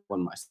don't have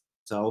one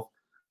myself,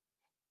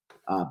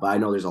 but I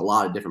know there's a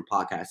lot of different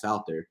podcasts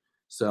out there.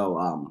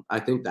 So I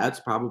think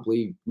that's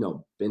probably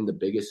been the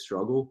biggest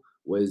struggle,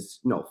 was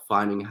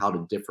finding how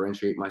to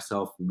differentiate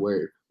myself,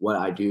 what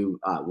I do,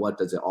 what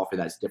does it offer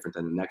that's different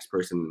than the next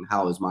person, and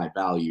how is my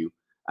value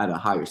at a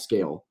higher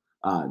scale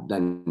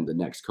than the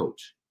next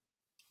coach.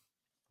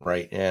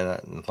 Right. And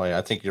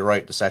I think you're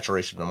right, the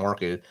saturation of the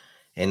market,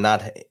 and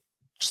not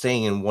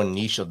staying in one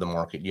niche of the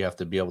market. You have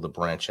to be able to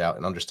branch out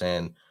and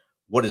understand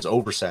what is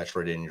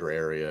oversaturated in your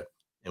area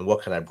and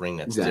what can I bring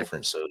that's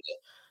different,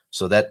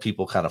 so that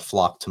people kind of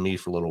flock to me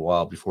for a little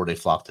while before they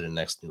flock to the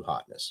next new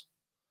hotness.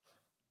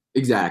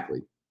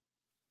 Exactly.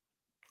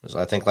 So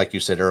I think, like you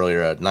said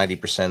earlier,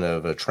 90%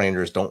 of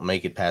trainers don't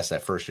make it past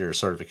that first year of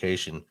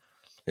certification.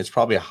 It's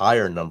probably a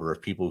higher number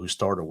of people who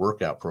start a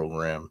workout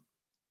program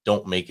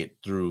don't make it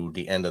through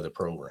the end of the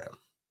program.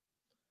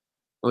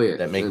 Oh, yeah.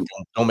 That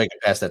don't make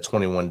it past that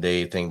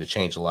 21-day thing to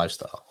change the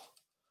lifestyle.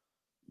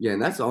 Yeah,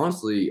 and that's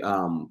honestly,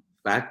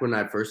 back when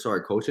I first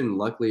started coaching,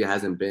 luckily it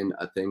hasn't been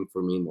a thing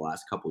for me in the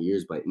last couple of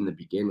years, but in the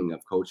beginning of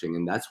coaching.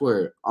 And that's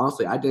where,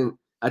 honestly,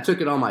 I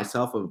took it on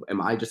myself of, am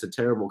I just a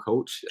terrible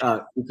coach?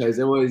 Because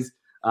it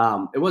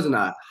wasn't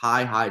a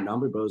high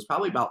number, but it was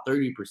probably about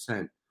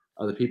 30%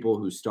 of the people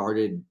who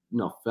started,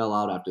 fell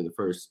out after the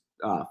first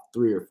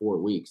 3 or 4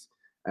 weeks.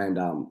 And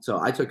so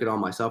I took it on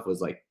myself,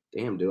 was like,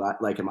 damn,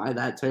 am I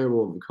that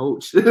terrible of a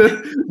coach?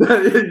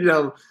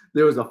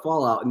 There was a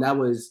fallout, and that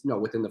was,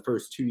 within the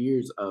first 2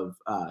 years of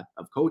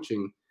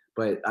coaching.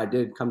 But I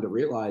did come to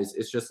realize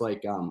it's just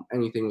like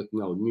anything with,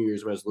 New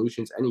Year's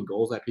resolutions, any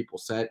goals that people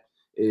set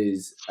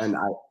it's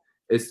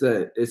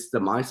the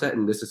mindset.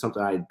 And this is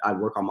something I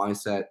work on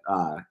mindset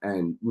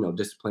and,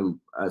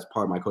 discipline as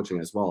part of my coaching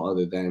as well,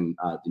 other than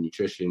the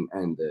nutrition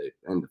and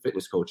the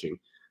fitness coaching.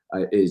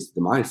 Is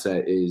the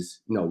mindset is,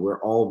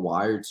 we're all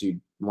wired to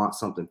want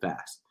something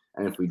fast.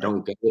 And if we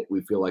don't get it,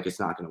 we feel like it's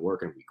not going to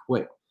work and we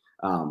quit.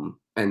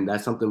 And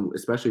that's something,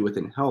 especially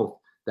within health,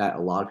 that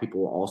a lot of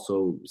people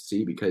also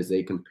see because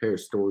they compare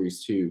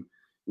stories to,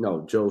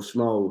 Joe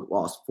Schmo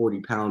lost 40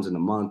 pounds in a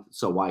month,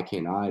 so why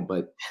can't I?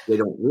 But they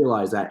don't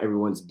realize that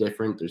everyone's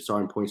different. Their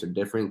starting points are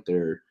different.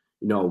 Their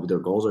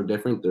goals are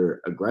different.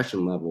 Their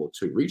aggression level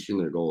to reaching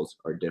their goals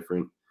are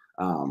different.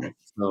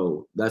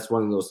 So that's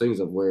one of those things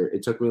of where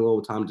it took me a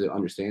little time to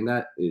understand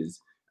that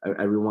is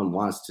everyone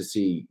wants to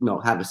see,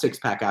 have a six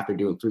pack after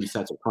doing 3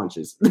 sets of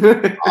punches.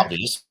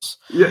 Obvious.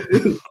 Yeah.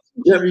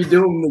 Yeah, you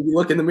do them, you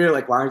look in the mirror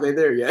like, why aren't they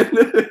there yet?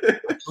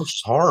 Coach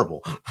is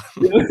horrible.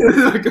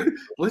 Like,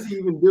 what's he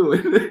even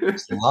doing?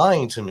 He's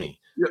lying to me.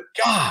 Yeah.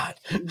 God.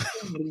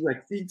 He's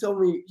like, he told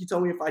me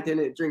if I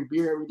didn't drink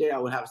beer every day, I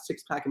would have a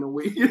 6-pack in a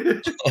week.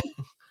 And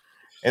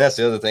that's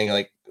the other thing.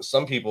 Like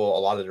some people, a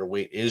lot of their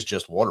weight is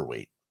just water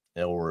weight,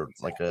 or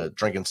like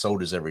drinking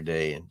sodas every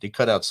day. And they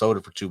cut out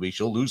soda for 2 weeks,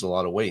 you'll lose a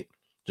lot of weight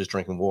just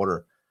drinking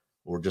water,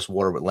 or just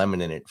water with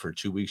lemon in it for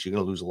 2 weeks. You're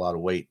going to lose a lot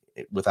of weight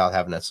without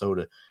having that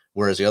soda.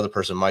 Whereas the other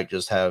person might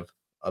just have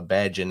a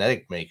bad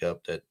genetic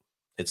makeup that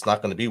it's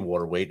not going to be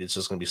water weight. It's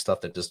just going to be stuff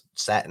that just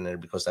sat in there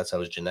because that's how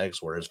his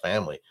genetics were, his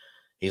family.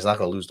 He's not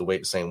going to lose the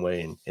weight the same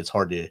way. And it's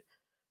hard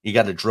you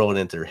got to drill it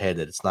into their head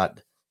that it's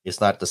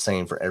not the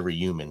same for every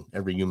human.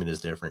 Every human is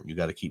different. You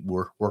got to keep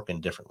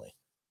working differently.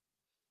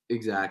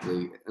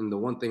 Exactly. And the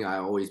one thing I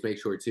always make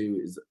sure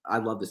too is I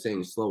love the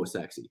saying slow is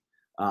sexy.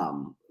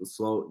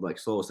 Slow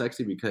is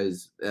sexy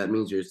because that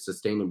means you're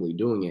sustainably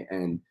doing it.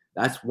 And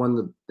that's one of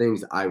the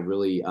things I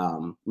really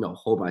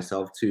hold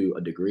myself to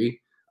a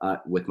degree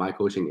with my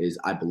coaching is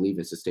I believe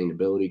in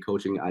sustainability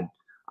coaching.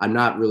 I'm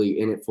not really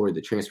in it for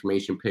the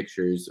transformation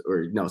pictures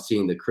or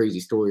seeing the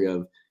crazy story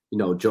of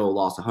Joe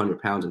lost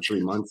 100 pounds in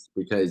 3 months,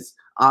 because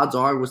odds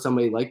are with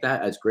somebody like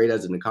that, as great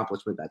as an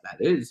accomplishment that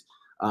is,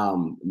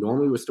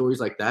 normally with stories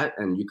like that,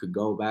 and you could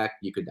go back,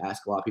 you could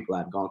ask a lot of people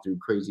that have gone through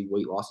crazy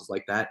weight losses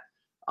like that,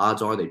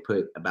 odds are they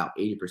put about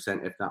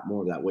 80%, if not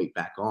more, of that weight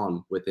back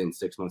on within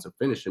 6 months of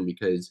finishing,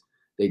 because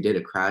they did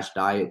a crash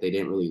diet. They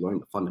didn't really learn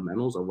the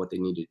fundamentals of what they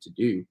needed to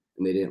do,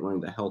 and they didn't learn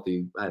the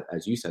healthy,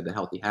 as you said, the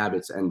healthy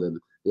habits and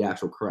the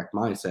actual correct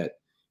mindset,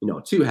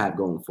 to have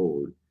going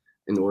forward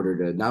in order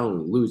to not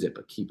only lose it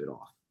but keep it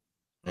off.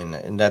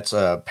 And that's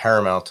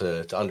paramount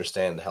to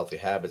understand the healthy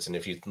habits. And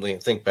if you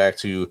think back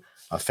to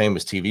a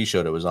famous TV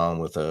show that was on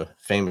with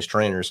famous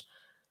trainers,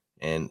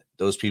 and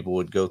those people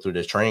would go through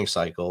this training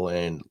cycle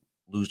and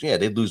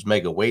they'd lose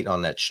mega weight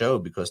on that show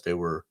because they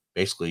were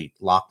basically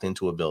locked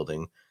into a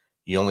building.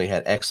 You only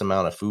had X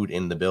amount of food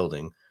in the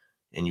building,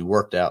 and you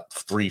worked out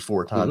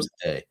 3-4 times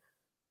a day.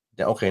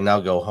 Okay, now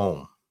go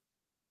home.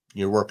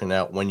 You're working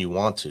out when you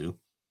want to,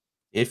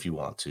 if you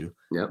want to.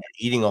 Yep.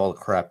 Eating all the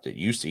crap that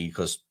you used to eat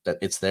because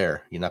it's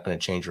there. You're not going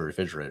to change your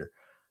refrigerator.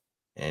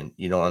 And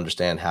you don't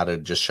understand how to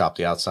just shop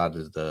the outside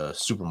of the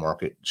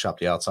supermarket, shop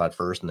the outside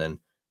first, and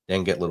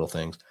then get little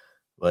things.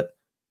 But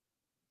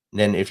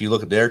then if you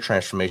look at their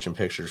transformation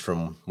pictures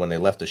from when they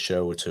left the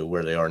show to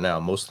where they are now,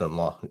 most of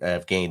them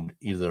have gained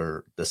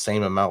either the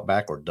same amount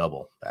back or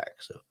double back.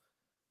 So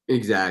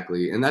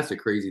exactly. And that's a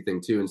crazy thing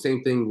too. And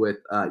same thing with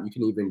you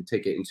can even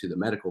take it into the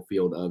medical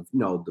field of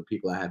the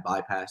people that had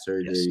bypass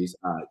surgeries,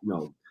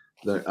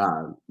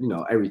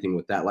 everything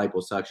with that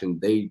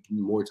liposuction, they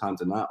more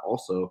times than not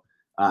also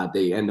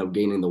they end up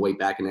gaining the weight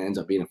back, and it ends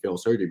up being a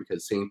failed surgery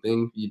because same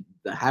thing,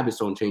 the habits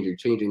don't change. You're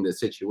changing the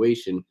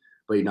situation,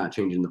 but you're not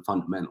changing the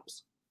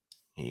fundamentals.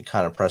 You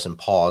kind of press and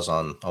pause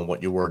on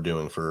what you were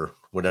doing for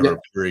whatever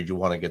period you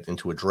want to get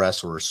into a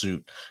dress or a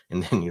suit,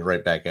 and then you're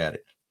right back at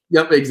it.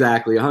 Yep,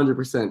 exactly,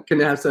 100%.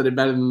 Couldn't have said it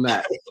better than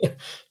that. Yep.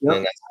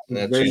 And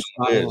that's usually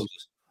what it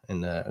is.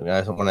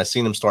 And when I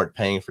seen them start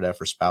paying for that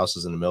for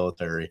spouses in the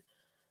military,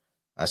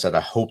 I said, I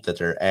hope that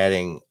they're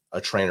adding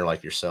a trainer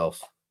like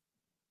yourself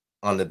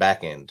on the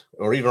back end,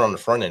 or even on the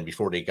front end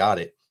before they got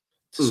it,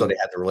 so they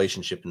had the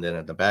relationship, and then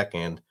at the back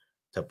end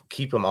to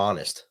keep them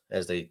honest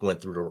as they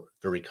went through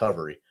the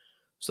recovery.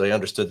 So they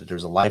understood that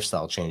there's a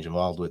lifestyle change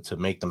involved with to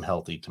make them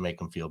healthy, to make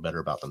them feel better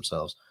about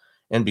themselves,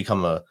 and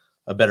become a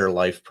better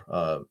life,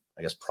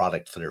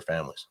 product for their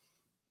families.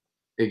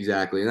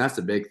 Exactly. And that's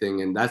the big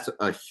thing. And that's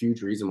a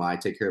huge reason why I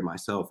take care of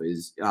myself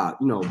is,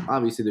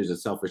 obviously there's a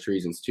selfish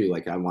reasons too.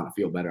 Like I want to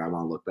feel better. I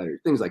want to look better,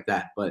 things like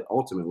that. But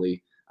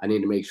ultimately I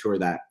need to make sure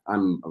that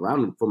I'm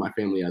around for my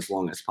family as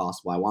long as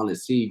possible. I want to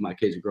see my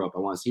kids grow up. I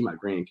want to see my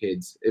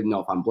grandkids, if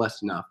I'm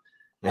blessed enough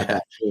at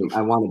that point.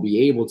 I want to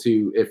be able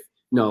to, if,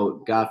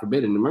 God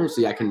forbid, an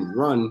emergency, I can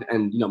run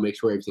and, make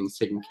sure everything's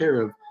taken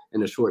care of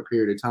in a short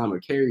period of time, or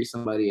carry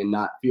somebody and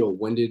not feel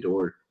winded,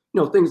 or,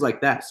 things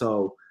like that.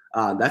 So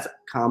that's a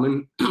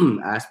common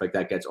aspect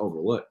that gets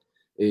overlooked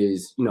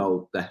is,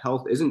 the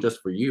health isn't just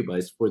for you, but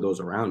it's for those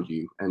around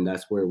you. And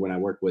that's where, when I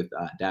work with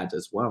dads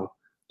as well,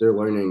 they're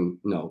learning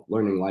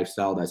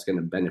lifestyle that's going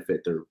to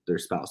benefit their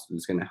spouse.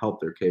 It's going to help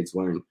their kids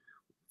learn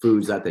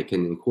foods that they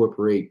can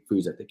incorporate,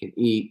 foods that they can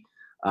eat,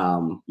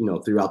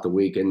 throughout the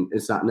week. And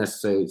it's not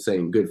necessarily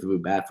saying good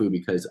food, bad food,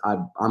 because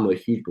I'm a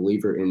huge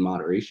believer in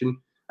moderation,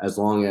 as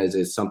long as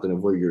it's something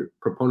of where you're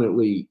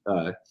proponently,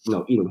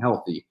 eating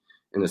healthy,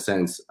 in a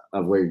sense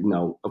of where,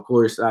 of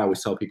course, I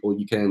always tell people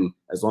you can,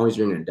 as long as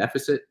you're in a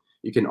deficit,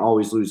 you can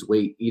always lose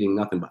weight eating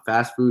nothing but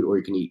fast food, or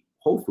you can eat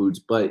whole foods,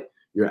 but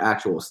your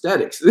actual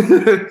aesthetics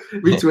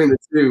between the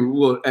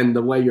two and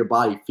the way your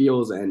body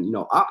feels and,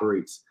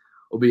 operates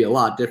will be a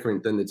lot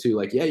different than the two.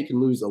 Like, yeah, you can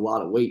lose a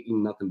lot of weight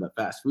eating nothing but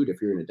fast food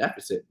if you're in a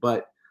deficit,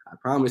 but I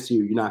promise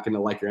you, you're not going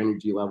to like your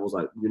energy levels.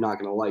 Like, you're not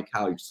going to like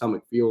how your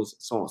stomach feels,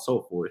 so on and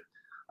so forth.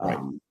 Right.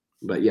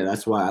 But yeah,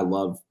 that's why I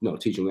love,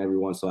 teaching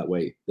everyone, so that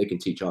way they can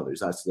teach others.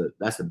 That's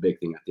the big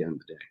thing at the end of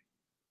the day.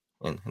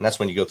 And that's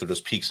when you go through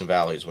those peaks and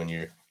valleys, when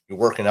you're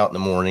working out in the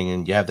morning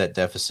and you have that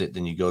deficit,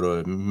 then you go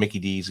to Mickey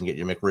D's and get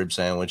your McRib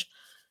sandwich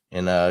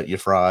and your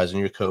fries and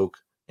your Coke,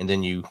 and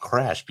then you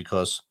crash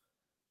because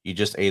you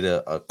just ate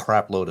a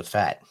crap load of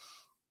fat,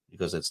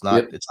 because it's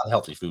not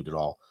healthy food at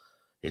all.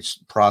 It's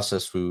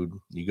processed food.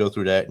 You go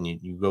through that and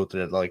you go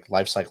through that like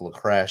life cycle of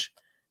crash.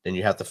 Then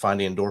you have to find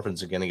the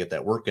endorphins again to get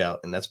that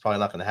workout, and that's probably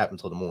not going to happen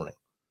until the morning.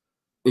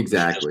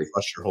 Exactly.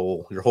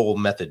 Your whole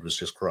method was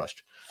just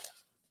crushed.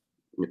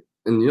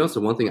 And so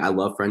one thing, I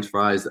love French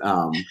fries,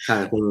 kind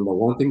of thing. But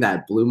one thing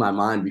that blew my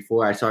mind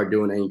before I started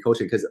doing any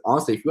coaching, because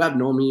honestly, if you have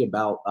known me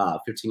about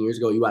 15 years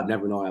ago, you would have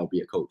never known I would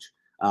be a coach.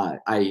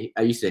 I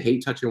used to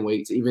hate touching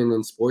weights. Even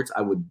in sports,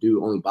 I would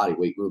do only body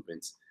weight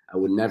movements. I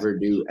would never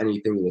do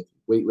anything with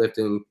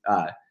weightlifting.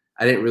 I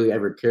didn't really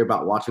ever care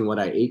about watching what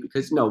I ate,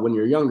 because, when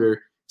you're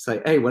younger, it's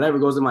like, hey, whatever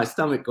goes in my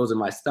stomach goes in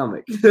my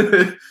stomach.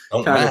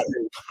 Don't matter.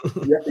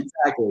 Yeah,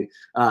 exactly.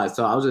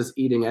 So I was just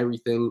eating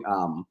everything.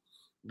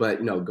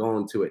 But,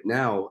 going to it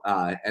now,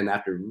 and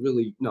after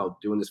really,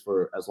 doing this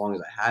for as long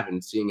as I have,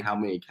 and seeing how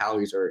many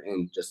calories are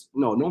in just,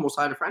 normal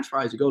side of French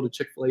fries. You go to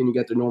Chick-fil-A and you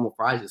get the normal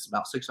fries, it's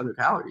about 600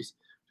 calories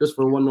just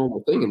for one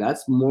normal thing. And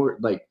that's more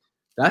like,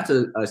 that's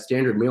a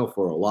standard meal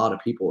for a lot of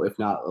people, if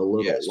not a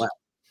little less.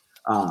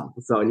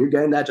 And you're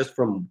getting that just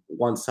from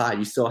one side.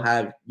 You still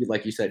have,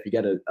 like you said, if you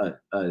get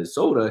a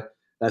soda,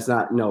 that's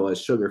not, a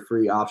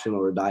sugar-free option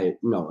or a diet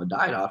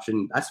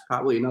option, that's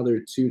probably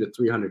another 200 to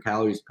 300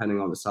 calories, depending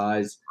on the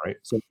size. Right.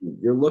 So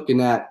you're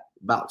looking at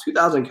about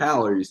 2,000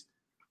 calories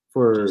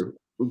for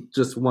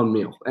just one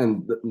meal.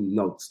 And,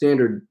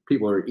 standard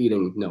people are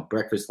eating,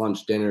 breakfast,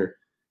 lunch, dinner.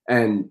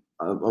 And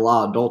a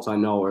lot of adults I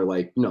know are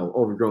like,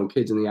 overgrown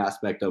kids in the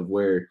aspect of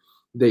where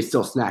they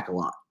still snack a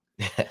lot.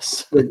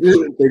 Yes.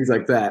 Things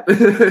like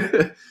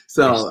that.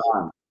 So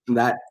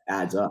that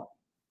adds up.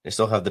 They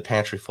still have the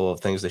pantry full of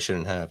things they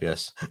shouldn't have.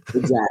 Yes.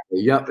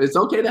 Exactly. Yep. It's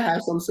okay to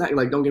have some snacks.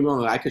 Like, don't get me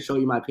wrong. I could show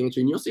you my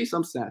pantry and you'll see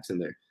some snacks in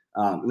there.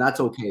 And that's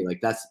okay.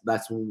 Like, that's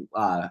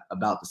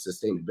about the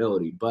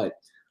sustainability. But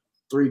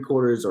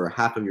 3/4 or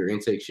half of your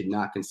intake should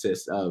not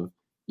consist of,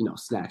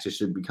 snacks. It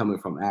should be coming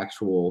from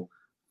actual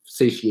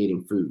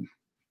satiating food.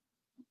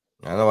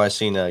 I know I've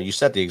seen you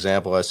set the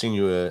example. I've seen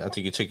you. I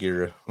think you took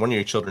one of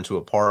your children to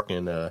a park,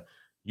 and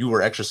you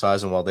were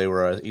exercising while they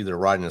were either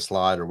riding a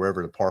slide or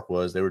wherever the park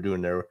was. They were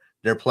doing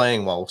they're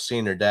playing while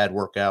seeing their dad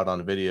work out on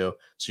the video.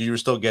 So you were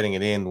still getting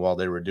it in while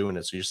they were doing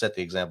it. So you set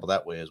the example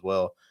that way as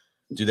well.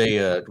 Do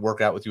they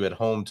work out with you at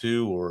home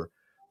too, or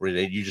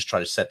you just try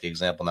to set the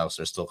example now,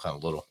 so they're still kind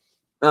of little?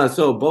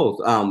 So both.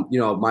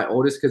 My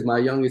oldest, because my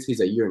youngest,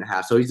 he's a year and a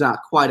half, so he's not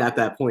quite at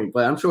that point,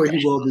 but I'm sure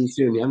he will be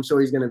soon. I'm sure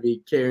he's going to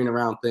be carrying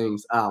around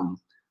things.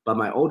 But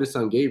my oldest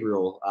son,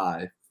 Gabriel,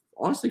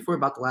 honestly, for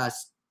about the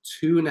last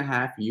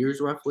 2.5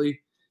 years,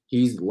 roughly,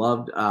 he's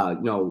loved,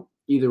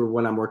 either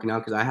when I'm working out,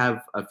 because I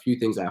have a few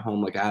things at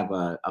home, like I have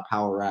a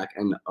power rack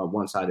and a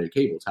one-sided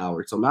cable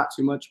tower, so not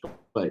too much,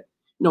 but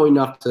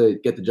enough to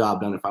get the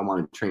job done if I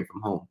want to train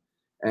from home.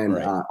 And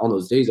Right. On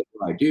those days that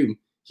I do,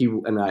 he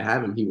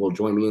will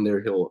join me in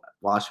there. He'll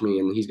watch me,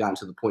 and he's gotten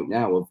to the point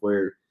now of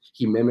where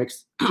he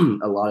mimics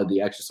a lot of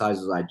the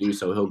exercises I do.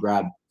 So he'll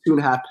grab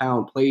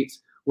 2.5-pound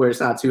plates where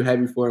it's not too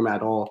heavy for him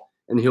at all,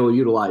 and he'll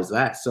utilize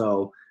that.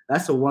 So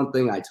that's the one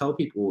thing I tell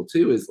people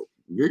too, is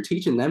you're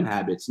teaching them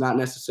habits, not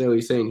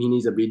necessarily saying he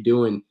needs to be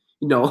doing,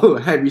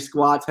 heavy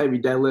squats, heavy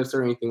deadlifts,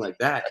 or anything like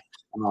that.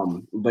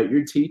 But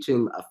you're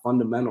teaching a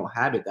fundamental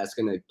habit that's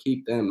going to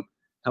keep them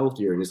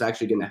healthier, and it's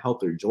actually going to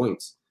help their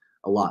joints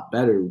a lot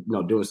better.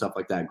 Doing stuff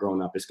like that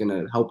growing up, it's going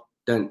to help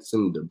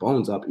densify their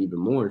bones up even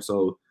more,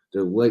 so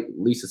they're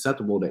least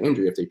susceptible to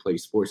injury if they play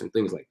sports and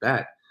things like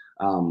that.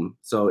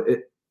 So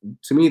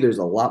to me, there's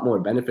a lot more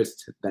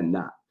benefits than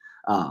not.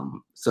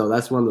 So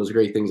that's one of those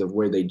great things of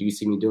where they do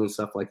see me doing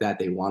stuff like that,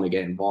 they want to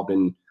get involved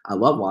in. I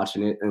love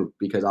watching it, and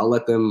because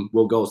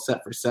we'll go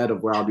set for set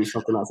of where I'll do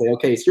something, I'll say,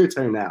 okay, it's your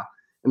turn now,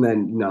 and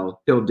then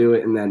he'll do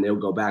it, and then it'll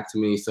go back to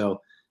me.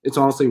 So it's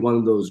honestly one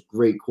of those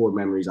great core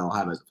memories I'll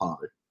have as a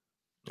father.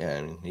 Yeah,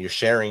 and you're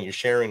sharing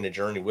the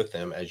journey with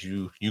them as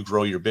you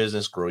grow your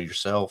business, grow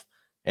yourself,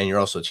 and you're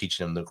also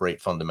teaching them the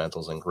great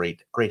fundamentals and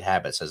great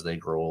habits as they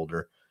grow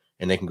older,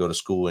 and they can go to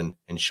school and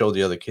show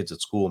the other kids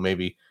at school,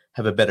 maybe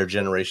have a better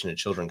generation of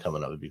children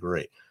coming up. It'd be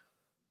great.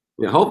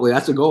 Yeah, hopefully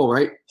that's the goal,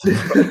 right?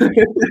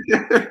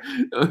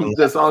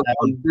 Just I'll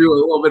do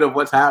a little bit of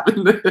what's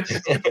happened.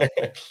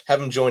 Have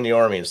them join the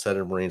Army instead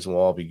of Marines, and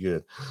we'll all be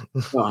good.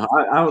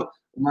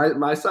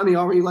 My son, he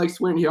already likes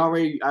wearing. I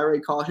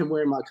already caught him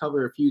wearing my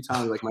cover a few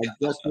times, like my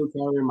dress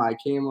cover, my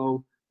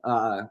camo,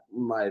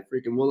 my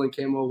freaking woolen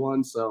camo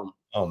one. So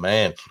Oh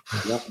man.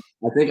 Yep.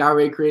 I think I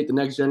already create the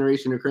next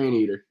generation of crane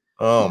eater.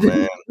 Oh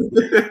man.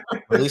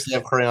 At least they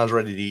have crayons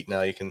ready to eat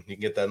now. You can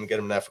get them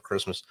that for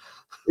Christmas.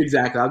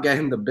 Exactly. I'll get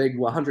him the big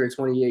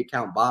 128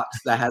 count box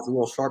that has a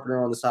little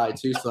sharpener on the side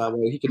too, so that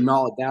way he can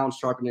gnaw it down,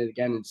 sharpen it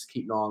again, and just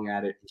keep gnawing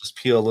at it. Just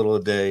peel a little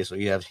a day, so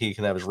he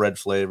can have his red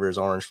flavor, his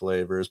orange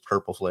flavor, his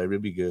purple flavor.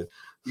 It'd be good.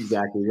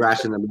 Exactly.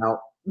 Ration them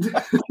out.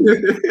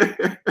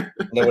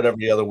 And then whatever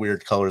the other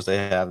weird colors they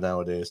have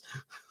nowadays.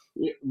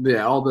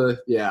 Yeah, I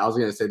was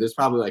gonna say there's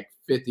probably like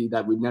 50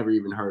 that we've never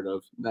even heard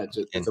of.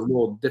 It's a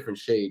little different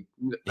shade.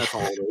 That's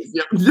all it is.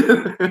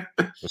 Yep.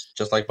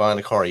 just like buying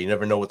a car, you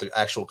never know what the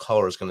actual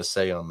color is going to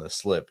say on the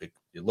slip.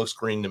 It looks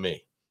green to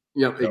me.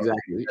 Yep,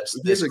 exactly.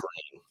 This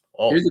green.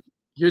 Oh.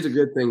 Here's a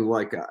good thing.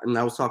 Like, and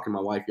I was talking to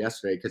my wife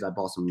yesterday because I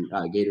bought some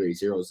Gatorade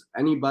Zeros.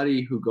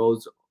 Anybody who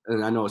goes,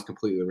 and I know it's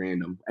completely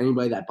random.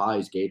 Anybody that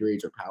buys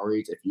Gatorades or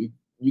Powerades, if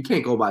you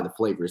can't go by the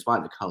flavor, it's by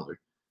the color.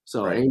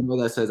 So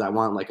anybody that says I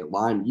want like a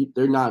lime,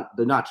 they're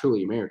not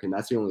truly American.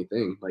 That's the only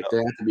thing. Like they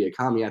have to be a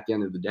commie at the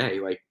end of the day.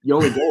 Like you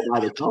only go by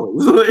the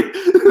colors.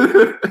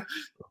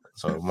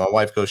 So my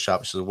wife goes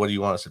shopping. She says, "What do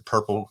you want?" I said,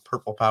 "Purple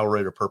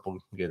Powerade or purple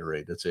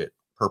Gatorade." That's it.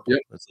 Purple.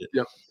 Yep. That's it.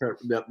 Yep.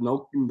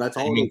 Nope. That's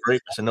all. You mean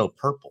grape? I said, "No,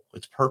 purple.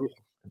 It's purple.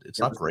 It's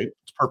not grape.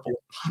 It's purple."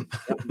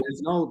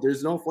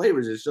 There's no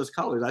flavors. It's just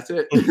colors. That's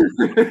it.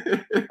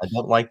 I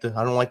don't like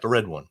the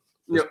red one.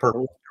 It's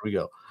purple. Here we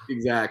go.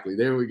 Exactly.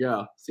 There we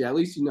go. See, at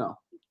least you know.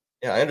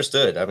 Yeah, I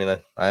understood. I mean,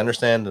 I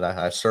understand that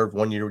I served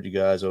 1 year with you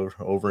guys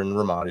over in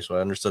Ramadi, so I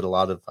understood a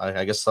lot of.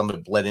 I guess some of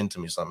it bled into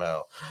me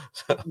somehow.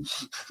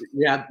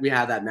 We had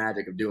that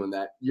magic of doing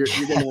that. You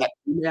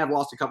may have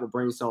lost a couple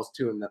brain cells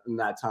too in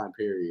that time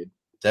period.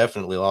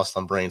 Definitely lost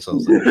some brain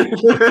cells.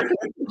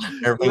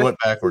 Everything went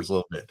backwards a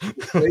little bit.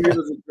 Maybe it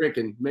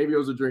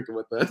was a drinking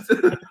with us.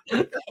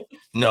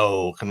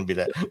 No, couldn't be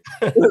that.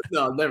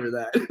 No, never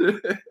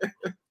that.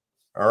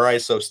 All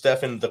right, so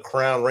Stefan, the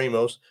Crown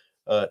Ramos.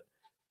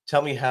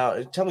 Tell me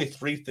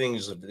 3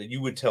 things that you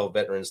would tell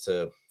veterans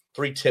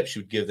 3 tips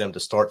you'd give them to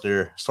start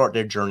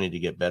their journey to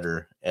get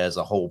better as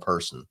a whole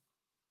person.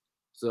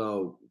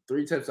 So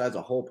 3 tips as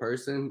a whole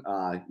person,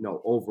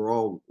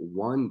 overall,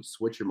 1,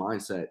 switch your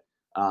mindset.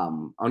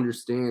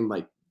 Understand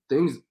like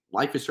things,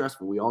 life is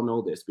stressful. We all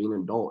know this. Being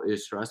an adult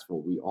is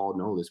stressful. We all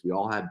know this. We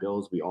all have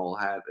bills. We all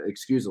have,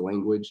 excuse the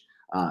language.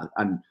 I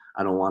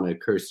don't want to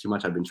curse too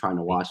much. I've been trying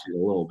to watch it a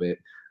little bit.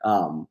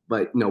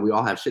 But we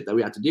all have shit that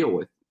we have to deal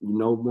with.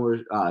 No more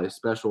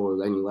special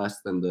or any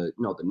less than the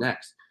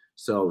next.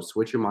 So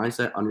switch your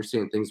mindset,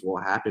 understand things will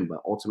happen,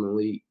 but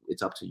ultimately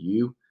it's up to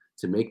you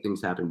to make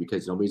things happen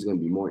because nobody's going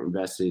to be more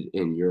invested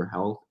in your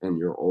health and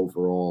your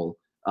overall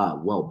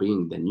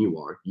well-being than you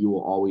are. You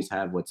will always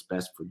have what's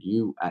best for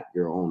you at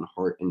your own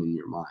heart and in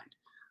your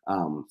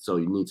mind. So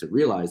you need to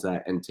realize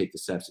that and take the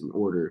steps in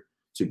order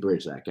to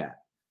bridge that gap.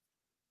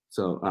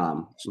 So,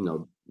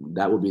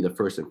 that would be the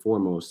first and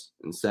foremost.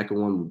 And the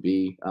second one would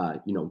be,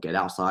 get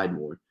outside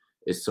more.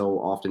 It's so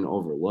often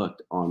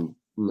overlooked on,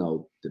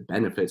 the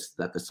benefits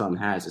that the sun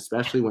has,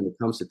 especially when it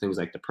comes to things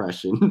like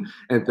depression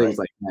and things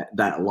like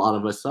that a lot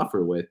of us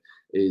suffer with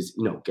is,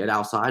 get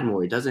outside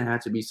more. It doesn't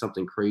have to be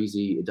something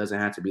crazy. It doesn't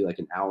have to be like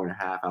an hour and a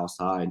half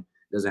outside.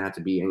 It doesn't have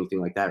to be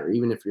anything like that. Or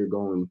even if you're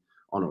going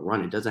on a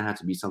run, it doesn't have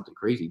to be something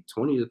crazy.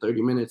 20 to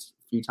 30 minutes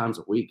a few times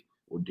a week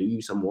will do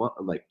you some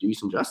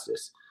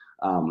justice.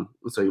 So,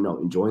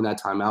 enjoying that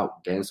time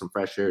out, getting some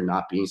fresh air,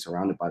 not being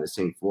surrounded by the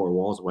same 4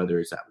 walls, whether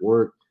it's at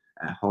work,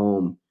 at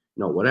home,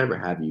 whatever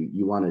have you,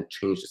 you want to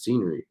change the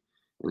scenery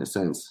in a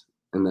sense.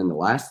 And then the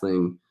last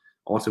thing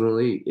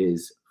ultimately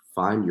is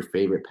find your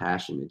favorite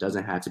passion. It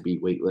doesn't have to be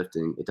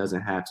weightlifting. It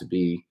doesn't have to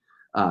be,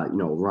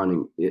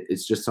 running.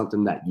 It's just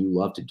something that you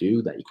love to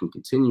do that you can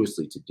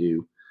continuously to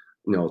do,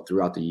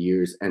 throughout the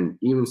years, and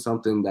even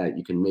something that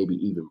you can maybe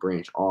even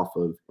branch off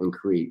of and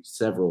create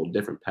several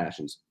different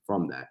passions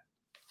from that.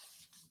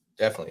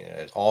 Definitely.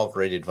 It's all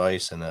great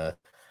advice. And I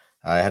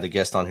had a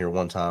guest on here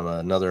one time,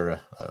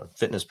 another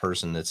fitness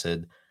person that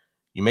said,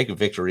 you make a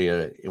victory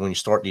when you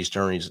start these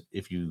journeys.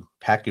 If you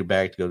pack your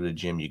bag to go to the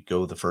gym, you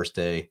go the first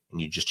day and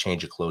you just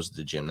change your clothes at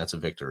the gym. That's a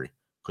victory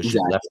because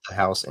you left the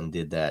house and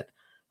did that.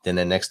 Then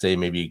the next day,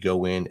 maybe you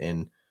go in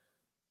and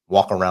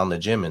walk around the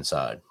gym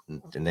inside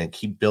and then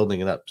keep building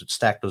it up,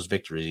 stack those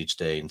victories each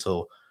day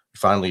until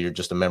finally you're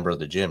just a member of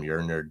the gym. You're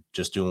in there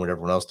just doing what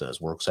everyone else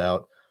does, works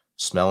out,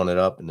 smelling it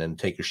up, and then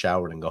take your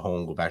shower and go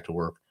home, go back to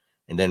work.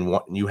 And then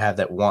you have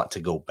that want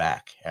to go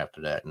back after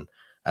that. And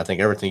I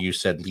think everything you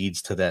said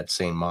leads to that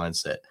same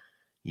mindset.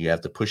 You have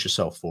to push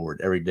yourself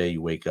forward. Every day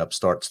you wake up,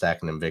 start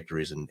stacking them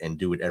victories and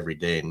do it every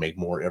day and make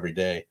more every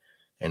day.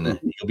 And then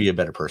you'll be a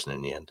better person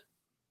in the end.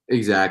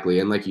 Exactly.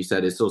 And like you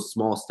said, it's those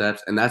small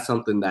steps. And that's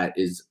something that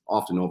is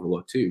often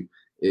overlooked too,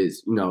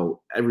 is,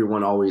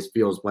 everyone always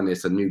feels when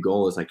it's a new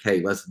goal, it's like, hey,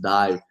 let's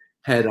dive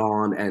head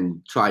on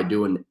and try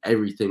doing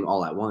everything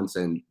all at once.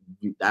 And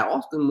that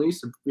often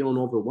leads to feeling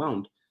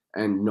overwhelmed.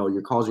 And,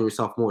 you're causing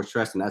yourself more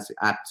stress, and that's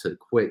apt to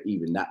quit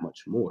even that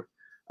much more.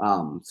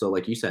 So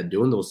like you said,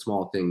 doing those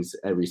small things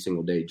every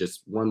single day,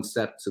 just one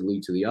step to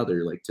lead to the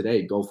other. Like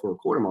today, go for a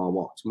quarter mile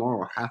walk,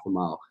 tomorrow, half a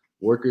mile,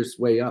 work your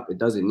way up. It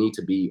doesn't need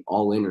to be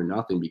all in or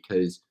nothing,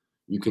 because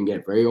you can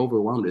get very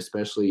overwhelmed,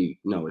 especially,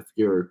 if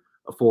you're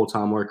a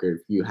full-time worker,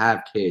 if you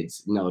have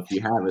kids, if you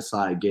have a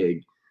side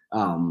gig,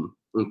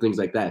 and things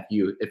like that.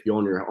 If you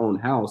own your own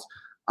house,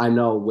 I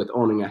know with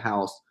owning a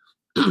house,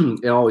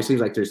 it always seems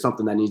like there's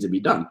something that needs to be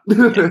done.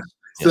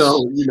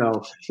 So,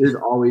 there's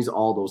always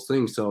all those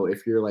things. So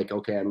if you're like,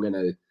 okay, I'm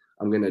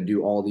gonna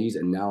do all these,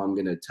 and now I'm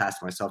gonna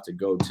task myself to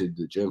go to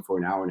the gym for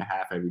an hour and a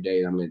half every day,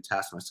 and I'm gonna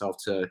task myself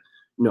to,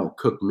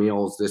 cook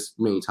meals this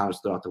many times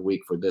throughout the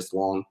week for this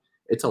long.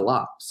 It's a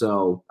lot.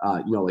 So,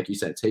 like you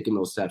said, taking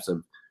those steps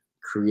of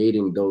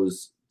creating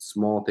those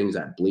small things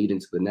that bleed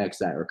into the next,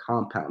 that are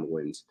compound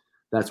wins,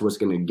 that's what's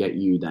going to get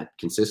you that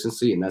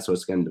consistency, and that's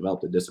what's going to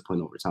develop the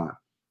discipline over time.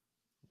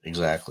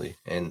 Exactly.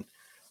 And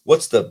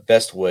what's the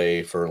best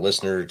way for a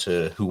listener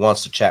who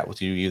wants to chat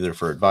with you, either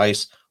for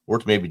advice or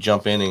to maybe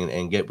jump in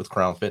and get with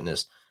Crown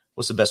Fitness?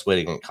 What's the best way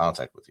to get in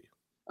contact with you?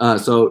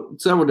 So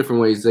several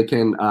different ways. They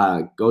can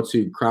go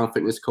to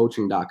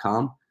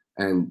crownfitnesscoaching.com,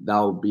 and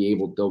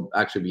they'll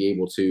actually be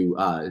able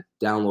to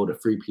download a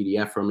free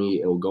PDF from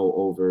me. It'll go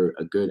over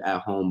a good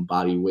at-home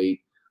body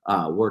weight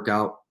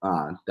workout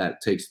that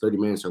takes 30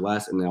 minutes or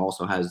less, and it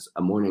also has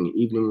a morning and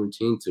evening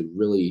routine to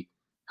really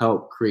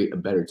help create a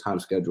better time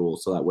schedule,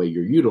 so that way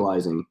you're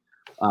utilizing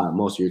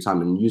most of your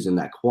time and using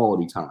that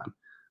quality time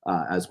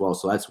as well.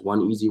 So that's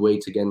one easy way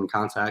to get in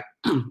contact,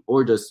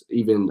 or just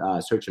even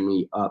searching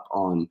me up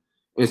on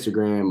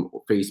Instagram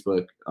or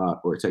Facebook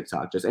or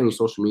TikTok, just any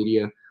social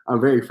media. I'm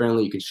very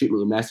friendly. You can shoot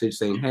me a message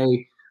saying,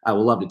 hey, I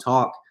would love to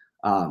talk.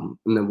 And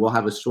then we'll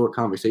have a short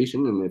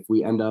conversation. And if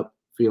we end up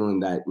feeling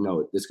that,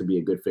 this could be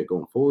a good fit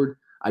going forward,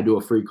 I do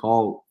a free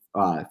call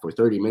for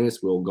 30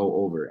 minutes. We'll go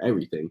over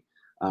everything.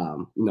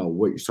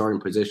 What your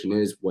starting position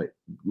is, what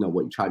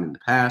you tried in the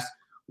past,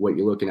 what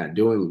you're looking at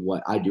doing,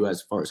 what I do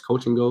as far as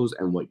coaching goes,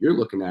 and what you're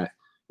looking at,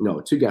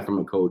 to get from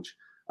a coach.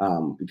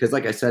 Because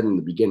like I said in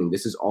the beginning,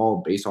 this is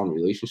all based on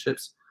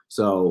relationships.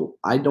 So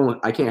I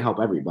can't help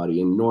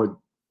everybody, and nor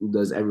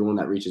does everyone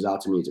that reaches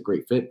out to me is a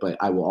great fit, but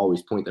I will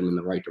always point them in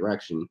the right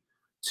direction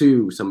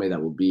to somebody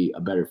that will be a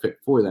better fit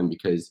for them,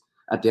 because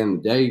at the end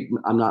of the day,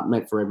 I'm not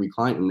meant for every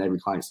client, and every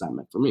client's not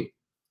meant for me.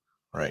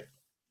 Right.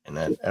 And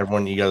then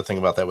everyone, you got to think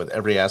about that with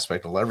every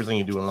aspect of everything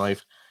you do in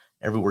life.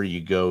 Everywhere you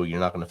go, you're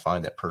not going to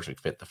find that perfect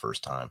fit the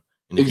first time.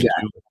 And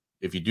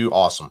if you do,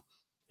 awesome.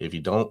 If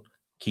you don't,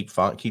 keep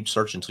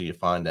searching until you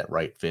find that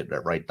right fit,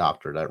 that right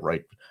doctor, that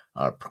right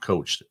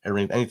coach,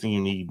 anything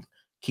you need.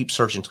 Keep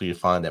searching until you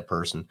find that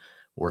person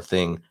or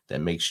thing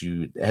that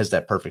has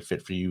that perfect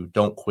fit for you.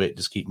 Don't quit.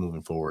 Just keep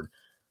moving forward.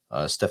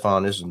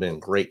 Stefan, this has been a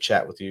great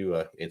chat with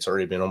you. It's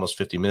already been almost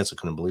 50 minutes. I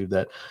couldn't believe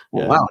that.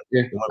 Yeah, wow.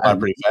 It went by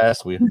pretty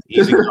fast.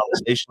 Easy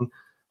conversation.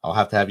 I'll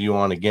have to have you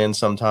on again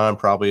sometime,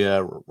 probably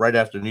right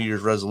after New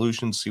Year's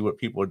resolutions, see what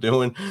people are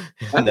doing,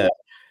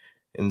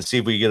 and see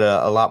if we get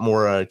a lot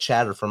more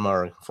chatter from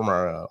our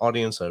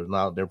audience.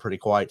 Now they're pretty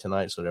quiet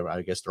tonight, so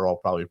I guess they're all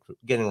probably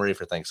getting ready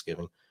for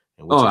Thanksgiving.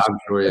 I'm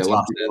sure. Yeah, a lot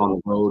of people on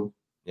the road.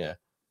 Yeah.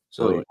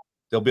 So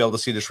they'll be able to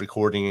see this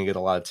recording and get a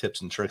lot of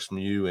tips and tricks from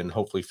you, and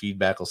hopefully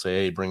feedback will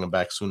say, hey, bring them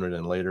back sooner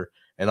than later.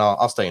 And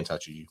I'll stay in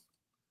touch with you.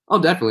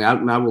 Oh, definitely. I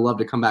would love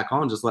to come back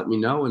on. Just let me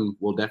know, and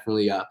we'll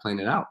definitely plan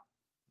it out.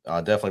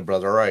 Definitely,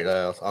 brother. All right.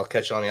 I'll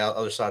catch you on the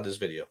other side of this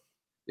video.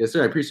 Yes,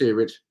 sir. I appreciate it,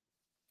 Rich.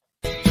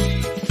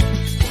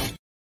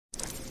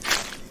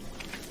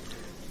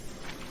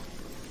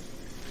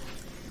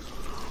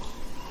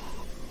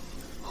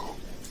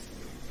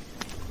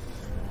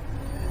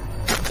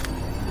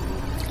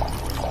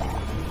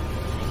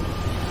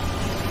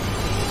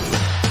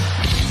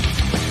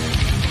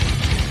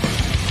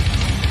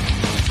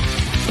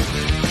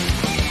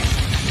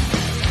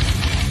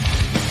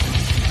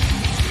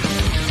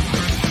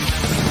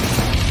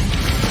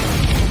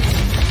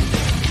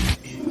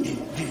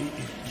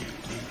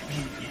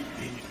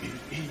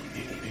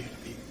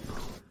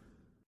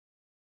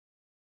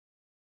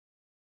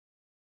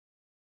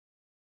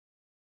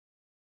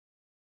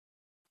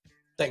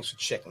 Thanks for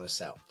checking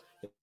us out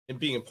and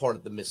being a part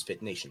of the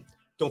Misfit Nation.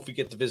 Don't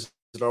forget to visit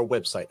our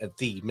website at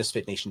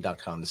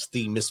themisfitnation.com. That's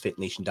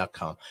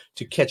themisfitnation.com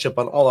to catch up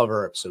on all of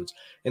our episodes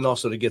and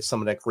also to get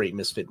some of that great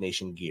Misfit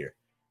Nation gear.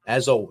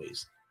 As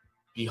always,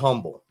 be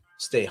humble,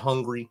 stay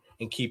hungry,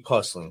 and keep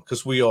hustling,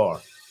 because we are